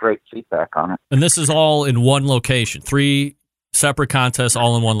nothing but great feedback on it. And this is all in one location, 3 separate contests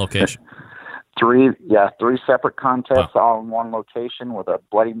all in one location. 3 separate contests, all in one location, with a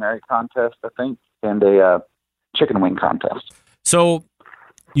Bloody Mary contest, I think, and a chicken wing contest. So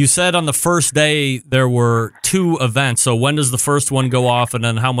you said on the first day there were 2 events. So when does the first one go off, and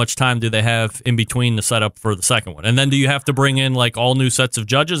then how much time do they have in between to set up for the second one? And then do you have to bring in like all new sets of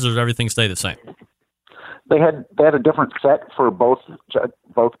judges, or does everything stay the same? They had a different set for both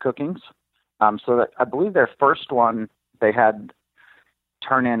cookings. So that I believe their first one they had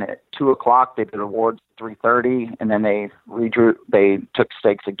turn in at 2:00. They did awards at 3:30, and then they took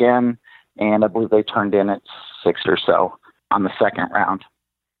steaks again, and I believe they turned in at 6 or so on the second round.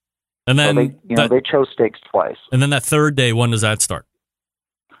 And then so they chose steaks twice. And then that third day, when does that start?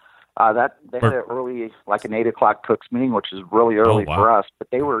 They had it early, like an 8:00 cooks meeting, which is really early for us. But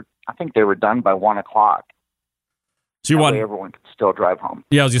I think they were done by 1:00. So you want everyone could still drive home.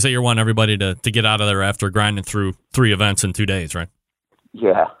 Yeah, I was gonna say you want everybody to get out of there after grinding through 3 events in 2 days, right?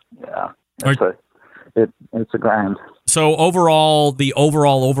 Yeah. It's a grind. So overall, the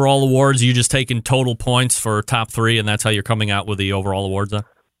overall awards, you just taking total points for top 3, and that's how you're coming out with the overall awards then?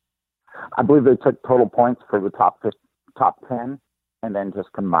 I believe they took total points for the top 10, and then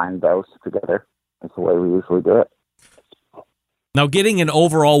just combined those together. That's the way we usually do it. Now, getting an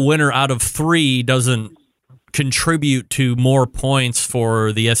overall winner out of 3 doesn't contribute to more points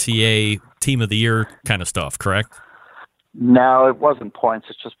for the SCA Team of the Year kind of stuff, correct? No, it wasn't points.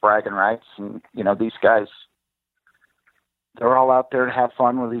 It's just bragging rights. And, these guys, they're all out there to have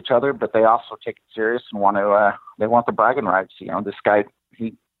fun with each other, but they also take it serious and they want the bragging rights. This guy,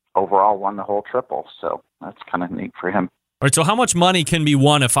 he overall won the whole triple. So that's kind of neat for him. All right. So how much money can be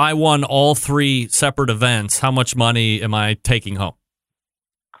won if I won all 3 separate events? How much money am I taking home?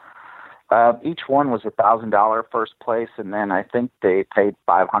 Each one was $1,000 first place, and then I think they paid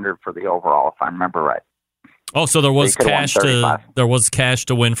 $500 for the overall, if I remember right. Oh, so there was cash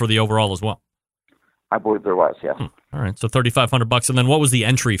to win for the overall as well. I believe there was, yes. All right, so $3,500, and then what was the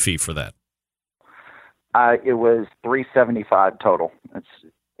entry fee for that? It was $375 total.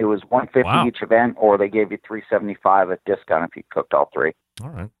 It was $150 each event, or they gave you $375 at discount if you cooked all 3. All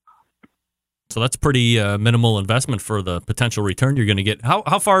right. So that's pretty minimal investment for the potential return you're going to get.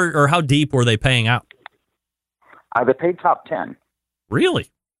 How far or how deep were they paying out? They paid top 10. Really?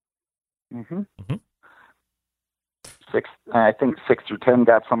 Mm-hmm. Mm-hmm. I think 6 through 10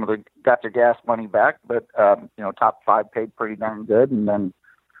 got their gas money back, but top 5 paid pretty darn good, and then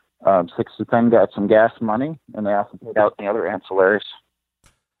 6 to 10 got some gas money, and they also paid out the other ancillaries.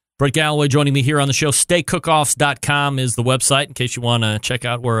 Brett Galloway joining me here on the show. SteakCookoffs.com is the website in case you want to check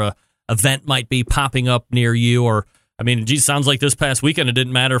out where a event might be popping up near you. Or, sounds like this past weekend it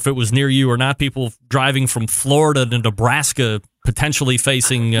didn't matter if it was near you or not. People driving from Florida to Nebraska potentially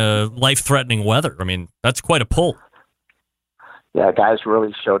facing life-threatening weather. That's quite a pull. yeah, guys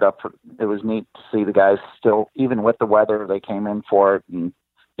really showed up. It was neat to see the guys still, even with the weather, they came in for it. And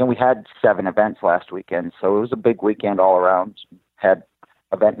we had 7 events last weekend, so it was a big weekend all around. Had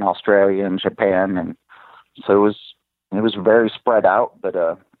event in Australia and Japan, and so it was very spread out, but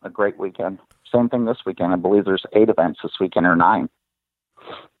a great weekend. Same thing this weekend. I believe there's 8 events this weekend, or 9.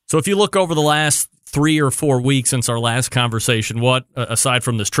 So if you look over the last 3 or 4 weeks since our last conversation, what, aside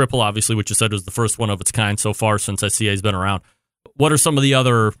from this triple, obviously, which you said was the first one of its kind so far since SCA's been around, what are some of the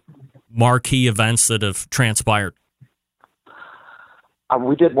other marquee events that have transpired?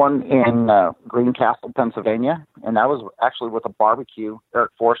 We did one in Greencastle, Pennsylvania, and that was actually with a barbecue,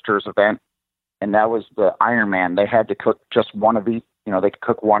 Eric Forster's event, and that was the Ironman. They had to cook just one of each. They could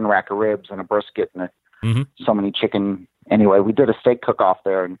cook 1 rack of ribs and a brisket and so many chicken. Anyway, we did a steak cook-off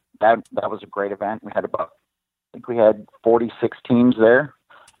there, and that was a great event. We had 46 teams there.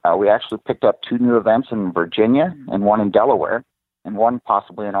 We actually picked up 2 new events in Virginia and 1 in Delaware and 1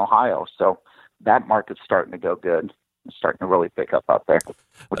 possibly in Ohio. So that market's starting to go good. It's starting to really pick up out there,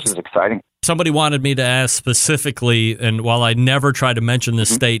 which is exciting. Somebody wanted me to ask specifically, and while I never try to mention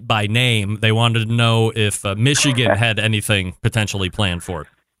this state by name, they wanted to know if Michigan had anything potentially planned for it.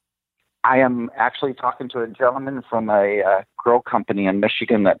 I am actually talking to a gentleman from a grill company in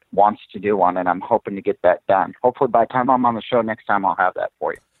Michigan that wants to do one, and I'm hoping to get that done. Hopefully by the time I'm on the show next time, I'll have that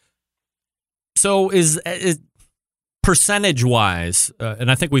for you. So is percentage-wise, and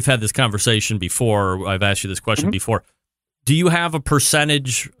I think we've had this conversation before, I've asked you this question before, do you have a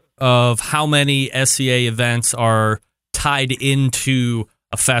percentage of how many SCA events are tied into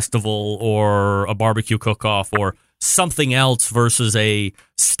a festival or a barbecue cook-off or something else versus a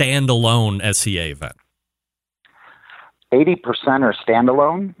standalone SCA event? 80% are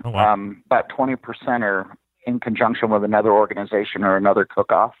standalone. Oh, wow. About 20% are in conjunction with another organization or another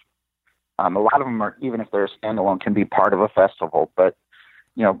cook-off. A lot of them are, even if they're standalone, can be part of a festival. But,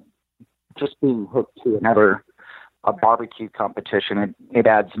 just being hooked to a barbecue competition, it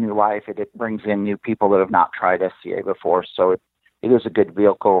adds new life. It brings in new people that have not tried SCA before. So it is a good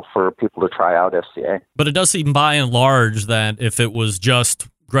vehicle for people to try out SCA. But it does seem by and large that if it was just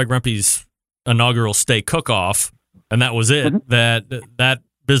Greg Rempe's inaugural steak cook-off and that was it, that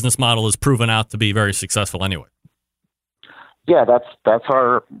business model is proven out to be very successful anyway. Yeah, that's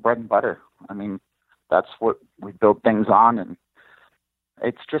our bread and butter. I mean, that's what we build things on, and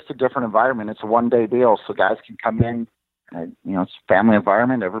it's just a different environment. It's a one-day deal, so guys can come in, and, it's a family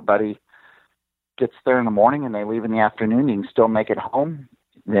environment. Everybody gets there in the morning, and they leave in the afternoon. You can still make it home.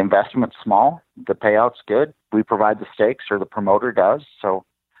 The investment's small. The payout's good. We provide the steaks, or the promoter does, so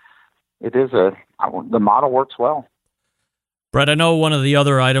the model works well. Brett, I know one of the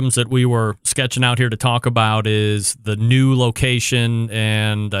other items that we were sketching out here to talk about is the new location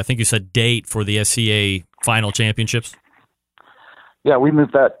and I think you said date for the SCA Final Championships. Yeah, we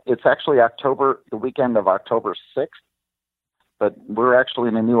moved that. It's actually the weekend of October 6th, but we're actually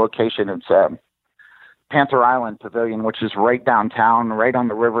in a new location. It's Panther Island Pavilion, which is right downtown, right on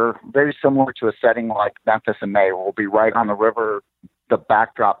the river, very similar to a setting like Memphis in May. We'll be right on the river. The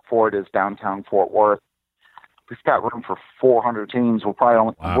backdrop for it is downtown Fort Worth. We've got room for 400 teams. We're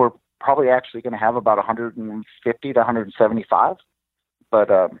probably actually going to have about 150 to 175, but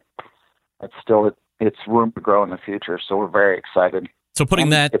it's room to grow in the future. So we're very excited. So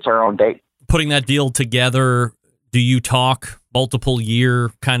it's our own date. Putting that deal together, do you talk multiple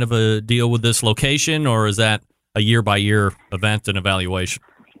year kind of a deal with this location, or is that a year by year event and evaluation?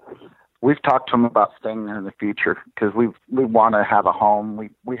 We've talked to them about staying there in the future because we want to have a home.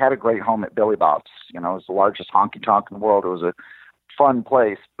 We had a great home at Billy Bob's. It was the largest honky tonk in the world. It was a fun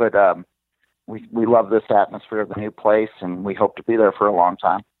place, but we love this atmosphere of the new place, and we hope to be there for a long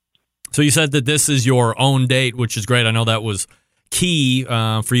time. So you said that this is your own date, which is great. I know that was key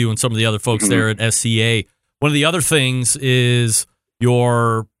for you and some of the other folks there at SCA. One of the other things is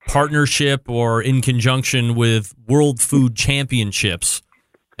your partnership or in conjunction with World Food Championships.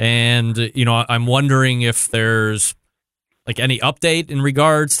 And, I'm wondering if there's any update in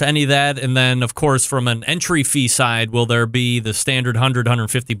regards to any of that. And then, of course, from an entry fee side, will there be the standard $100,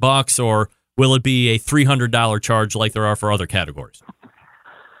 $150, or will it be a $300 charge like there are for other categories?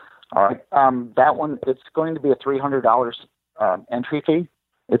 All right. That one, it's going to be a $300 entry fee.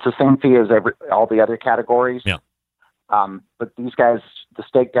 It's the same fee as all the other categories. Yeah. But these guys, the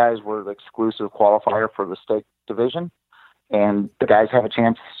steak guys, were the exclusive qualifier for the steak division. And the guys have a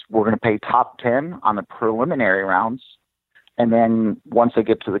chance. We're going to pay top 10 on the preliminary rounds. And then once they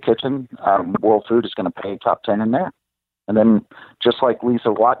get to the kitchen, World Food is going to pay top 10 in there. And then just like Lisa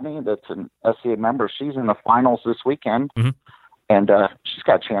Watney, that's an SCA member, she's in the finals this weekend. And she's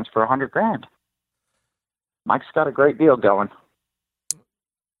got a chance for $100,000. Mike's got a great deal going.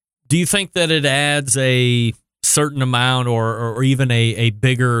 Do you think that it adds a certain amount or even a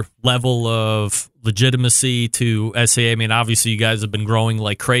bigger level of legitimacy to SCA? I mean, obviously you guys have been growing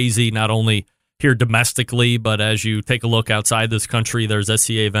like crazy, not only here domestically, but as you take a look outside this country, there's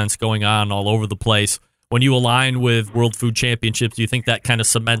SCA events going on all over the place. When you align with World Food Championships, do you think that kind of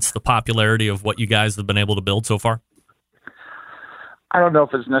cements the popularity of what you guys have been able to build so far? I don't know if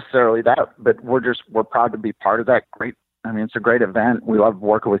it's necessarily that, but we're proud to be part of that. It's a great event. We love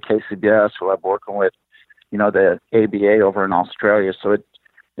working with KCBS. We love working with, the ABA over in Australia. So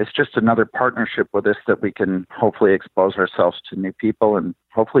it's just another partnership with us that we can hopefully expose ourselves to new people and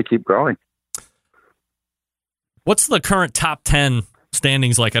hopefully keep growing. What's the current top 10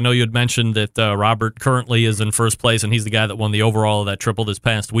 standings like? I know you had mentioned that Robert currently is in first place, and he's the guy that won the overall of that triple this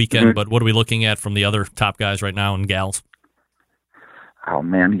past weekend. Mm-hmm. But what are we looking at from the other top guys right now and gals? Oh,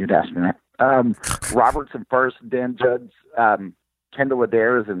 man, you'd ask me that. Robert's in first, Dan Judd's. Kendall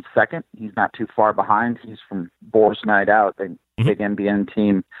Adair is in second. He's not too far behind. He's from Boar's Night Out, the big NBN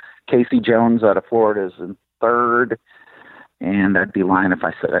team. Casey Jones out of Florida is in third. And I'd be lying if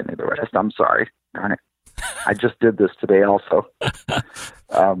I said I knew the rest. I'm sorry. Darn it. I just did this today also.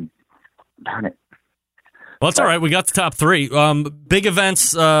 Darn it. Well, that's all right. We got the top three. Big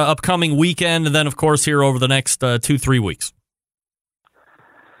events upcoming weekend, and then, of course, here over the next 2-3 weeks.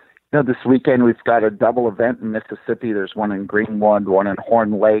 This weekend we've got a double event in Mississippi. There's one in Greenwood, one in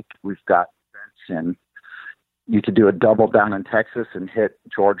Horn Lake. We've got events in. You could do a double down in Texas and hit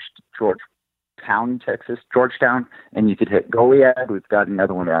Georgetown, and you could hit Goliad. We've got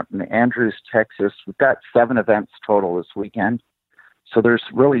another one out in Andrews, Texas. We've got 7 events total this weekend. So there's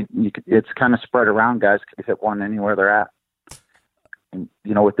really, it's kind of spread around. Guys could hit one anywhere they're at. And,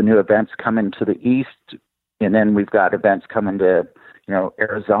 with the new events coming to the east, and then we've got events coming to,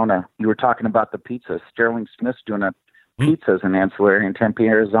 Arizona. You were talking about the pizza. Sterling Smith's doing a pizza as an ancillary in Tempe,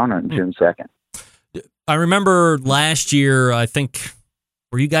 Arizona on June 2nd. I remember last year, I think,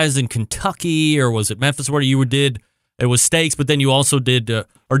 were you guys in Kentucky or was it Memphis where you did, it was steaks, but then you also did,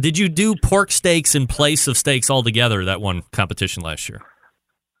 or did you do pork steaks in place of steaks altogether, that one competition last year?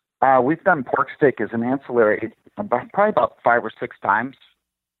 We've done pork steak as an ancillary probably about 5 or 6 times.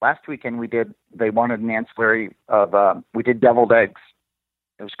 Last weekend they wanted an ancillary of, we did deviled eggs.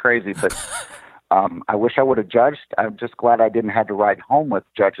 It was crazy, but I wish I would have judged. I'm just glad I didn't have to ride home with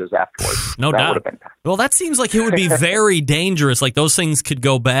judges afterwards. No doubt. Well, that seems like it would be very dangerous. Like those things could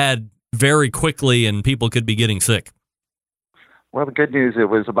go bad very quickly and people could be getting sick. Well, the good news, it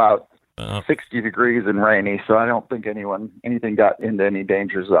was about 60 degrees and rainy, so I don't think anything got into any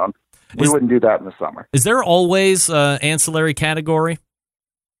danger zone. We wouldn't do that in the summer. Is there always ancillary category?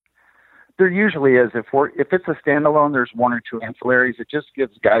 There usually is. If it's a standalone, there's 1 or 2 ancillaries. It just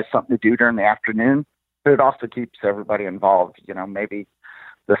gives guys something to do during the afternoon, but it also keeps everybody involved. Maybe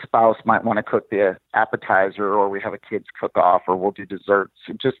the spouse might want to cook the appetizer, or we have a kids cook-off, or we'll do desserts.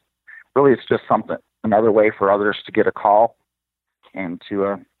 It's just something, another way for others to get a call and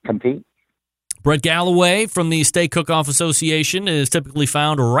to compete. Brett Galloway from the Steak Cookoff Association is typically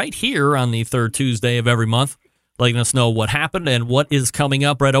found right here on the third Tuesday of every month, letting us know what happened and what is coming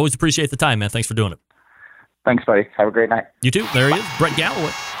up. Brett, always appreciate the time, man. Thanks for doing it. Thanks, buddy. Have a great night. You too. There he is, Brett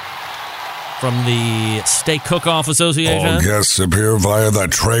Galloway from the Steak Cookoff Association. All guests appear via the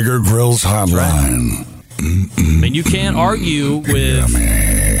Traeger Grills hotline. I mean, you can't argue with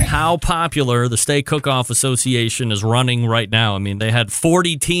how popular the Steak Cookoff Association is running right now. I mean, they had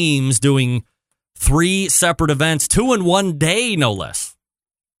 40 teams doing 3 separate events, 2 in one day, no less.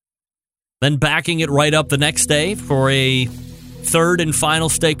 Then backing it right up the next day for a third and final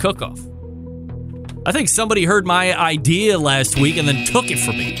Steak Cook-Off. I think somebody heard my idea last week and then took it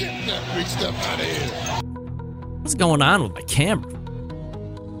from me. Get that big stuff out of here. What's going on with my camera?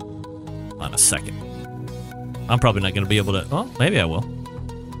 Hold on a second. I'm probably not going to be able to... Oh, maybe I will.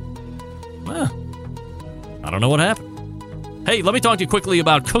 I don't know what happened. Hey, let me talk to you quickly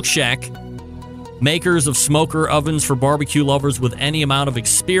about Cook Shack. Makers of smoker ovens for barbecue lovers with any amount of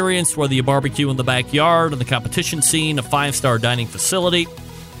experience, whether you barbecue in the backyard, in the competition scene, a 5-star dining facility.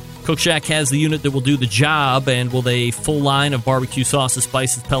 Cook Shack has the unit that will do the job, and with a full line of barbecue sauces,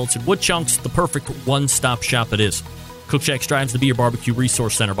 spices, pellets, and wood chunks, the perfect one-stop shop it is. Cook Shack strives to be your barbecue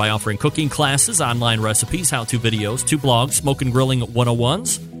resource center by offering cooking classes, online recipes, how-to videos, 2 blogs, Smoke and Grilling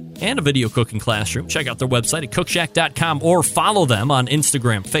 101s, and a video cooking classroom. Check out their website at cookshack.com or follow them on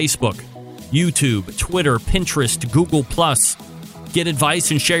Instagram, Facebook, YouTube, Twitter, Pinterest, Google+. Get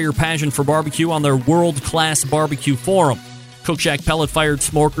advice and share your passion for barbecue on their world-class barbecue forum. Cook Shack pellet-fired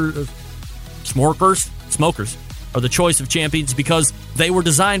smokers are the choice of champions because they were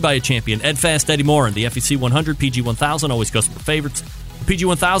designed by a champion. Ed Fast, Eddie Moore, and the FEC 100, PG 1000, always customer favorites. The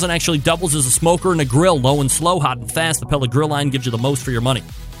PG-1000 actually doubles as a smoker and a grill, low and slow, hot and fast. The pellet grill line gives you the most for your money.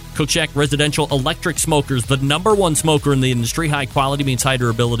 Cook Shack Residential Electric Smokers, the #1 smoker in the industry. High quality means high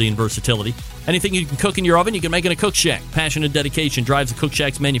durability and versatility. Anything you can cook in your oven, you can make in a Cook Shack. Passion and dedication drives the Cook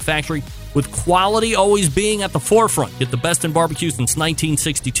Shack's manufacturing, with quality always being at the forefront. Get the best in barbecue since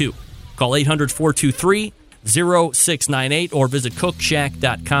 1962. Call 800-423-0698 or visit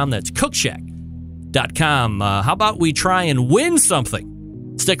cookshack.com. That's cookshack.com. How about we try and win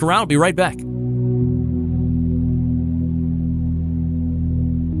something? Stick around. I'll be right back.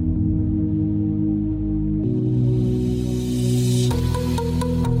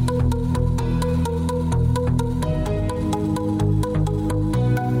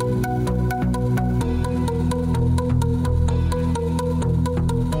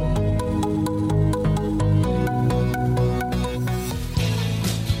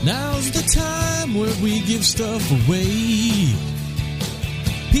 We give stuff away.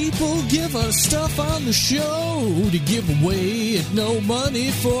 People give us stuff on the show to give away at no money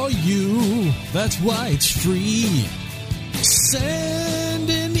for you. That's why it's free.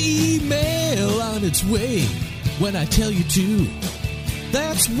 Send an email on its way when I tell you to.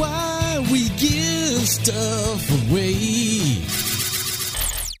 That's why we give stuff away.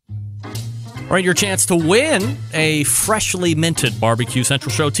 All right, your chance to win a freshly minted Barbecue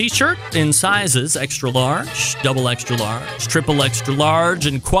Central Show t-shirt in sizes extra large, double extra large, triple extra large,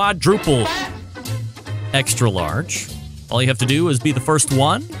 and quadruple extra large. All you have to do is be the first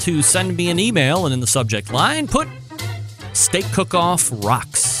one to send me an email, and in the subject line, put Steak Cookoff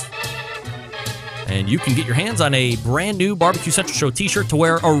Rocks. And you can get your hands on a brand new Barbecue Central Show t-shirt to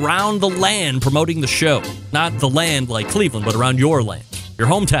wear around the land promoting the show. Not the land like Cleveland, but around your land, your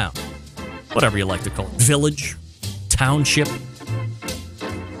hometown. Whatever you like to call it. Village, township.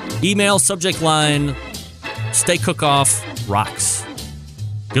 Email, subject line, Steak Cookoff Rocks.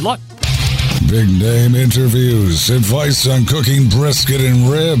 Good luck. Big name interviews, advice on cooking brisket and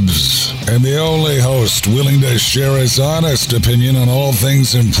ribs, and the only host willing to share his honest opinion on all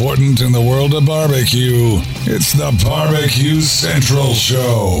things important in the world of barbecue. It's the Barbecue Central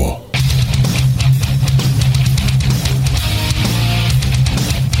Show.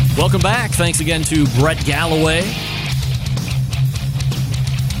 Welcome back. Thanks again to Brett Galloway.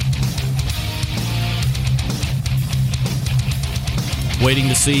 Waiting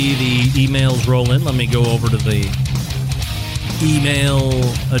to see the emails roll in. Let me go over to the email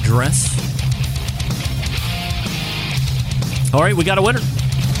address. All right, we got a winner.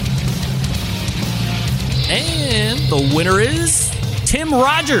 And the winner is Tim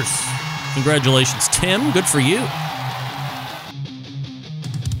Rogers. Congratulations, Tim. Good for you.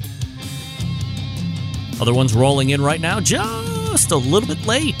 Other ones rolling in right now, just a little bit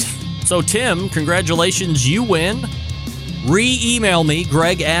late. So, Tim, congratulations, you win. Re-email me,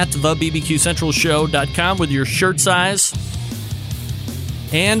 Greg at thebbqcentralshow.com with your shirt size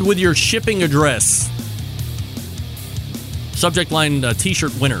and with your shipping address. Subject line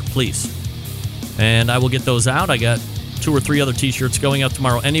t-shirt winner, please. And I will get those out. I got 2 or 3 other t-shirts going out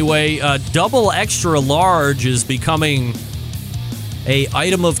tomorrow. Anyway, double extra large is becoming a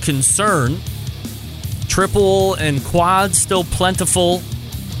item of concern. Triple and quad still plentiful.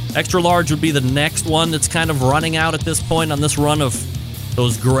 Extra large would be the next one that's kind of running out at this point on this run of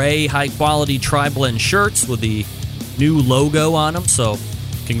those gray, high-quality tri-blend shirts with the new logo on them. So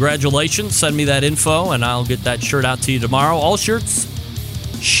congratulations. Send me that info, and I'll get that shirt out to you tomorrow. All shirts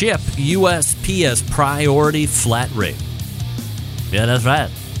ship USPS priority flat rate. Yeah, that's right.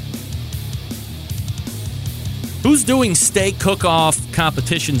 Who's doing steak cook-off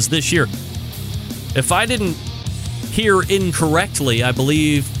competitions this year? If I didn't hear incorrectly, I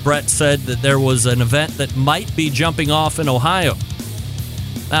believe Brett said that there was an event that might be jumping off in Ohio.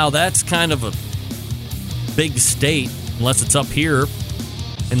 Now, that's kind of a big state, unless it's up here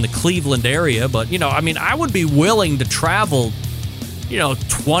in the Cleveland area. But, I would be willing to travel,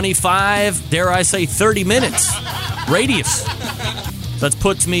 25, dare I say 30 minutes radius. That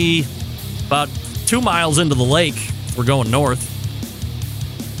puts me about 2 miles into the lake if we're going north.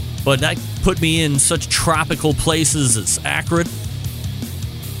 But that put me in such tropical places as Akron,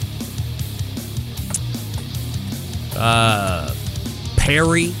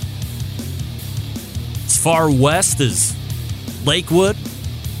 Perry, as far west as Lakewood,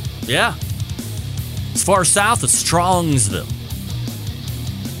 yeah, as far south as Strongsville.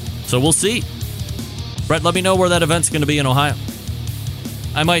 So we'll see. Brett, let me know where that event's going to be in Ohio.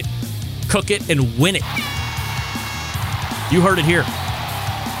 I might cook it and win it. You heard it here.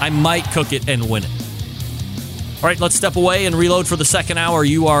 I might cook it and win it. All right, let's step away and reload for the second hour.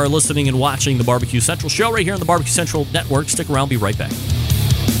 You are listening and watching the Barbecue Central show right here on the Barbecue Central Network. Stick around. Be right back.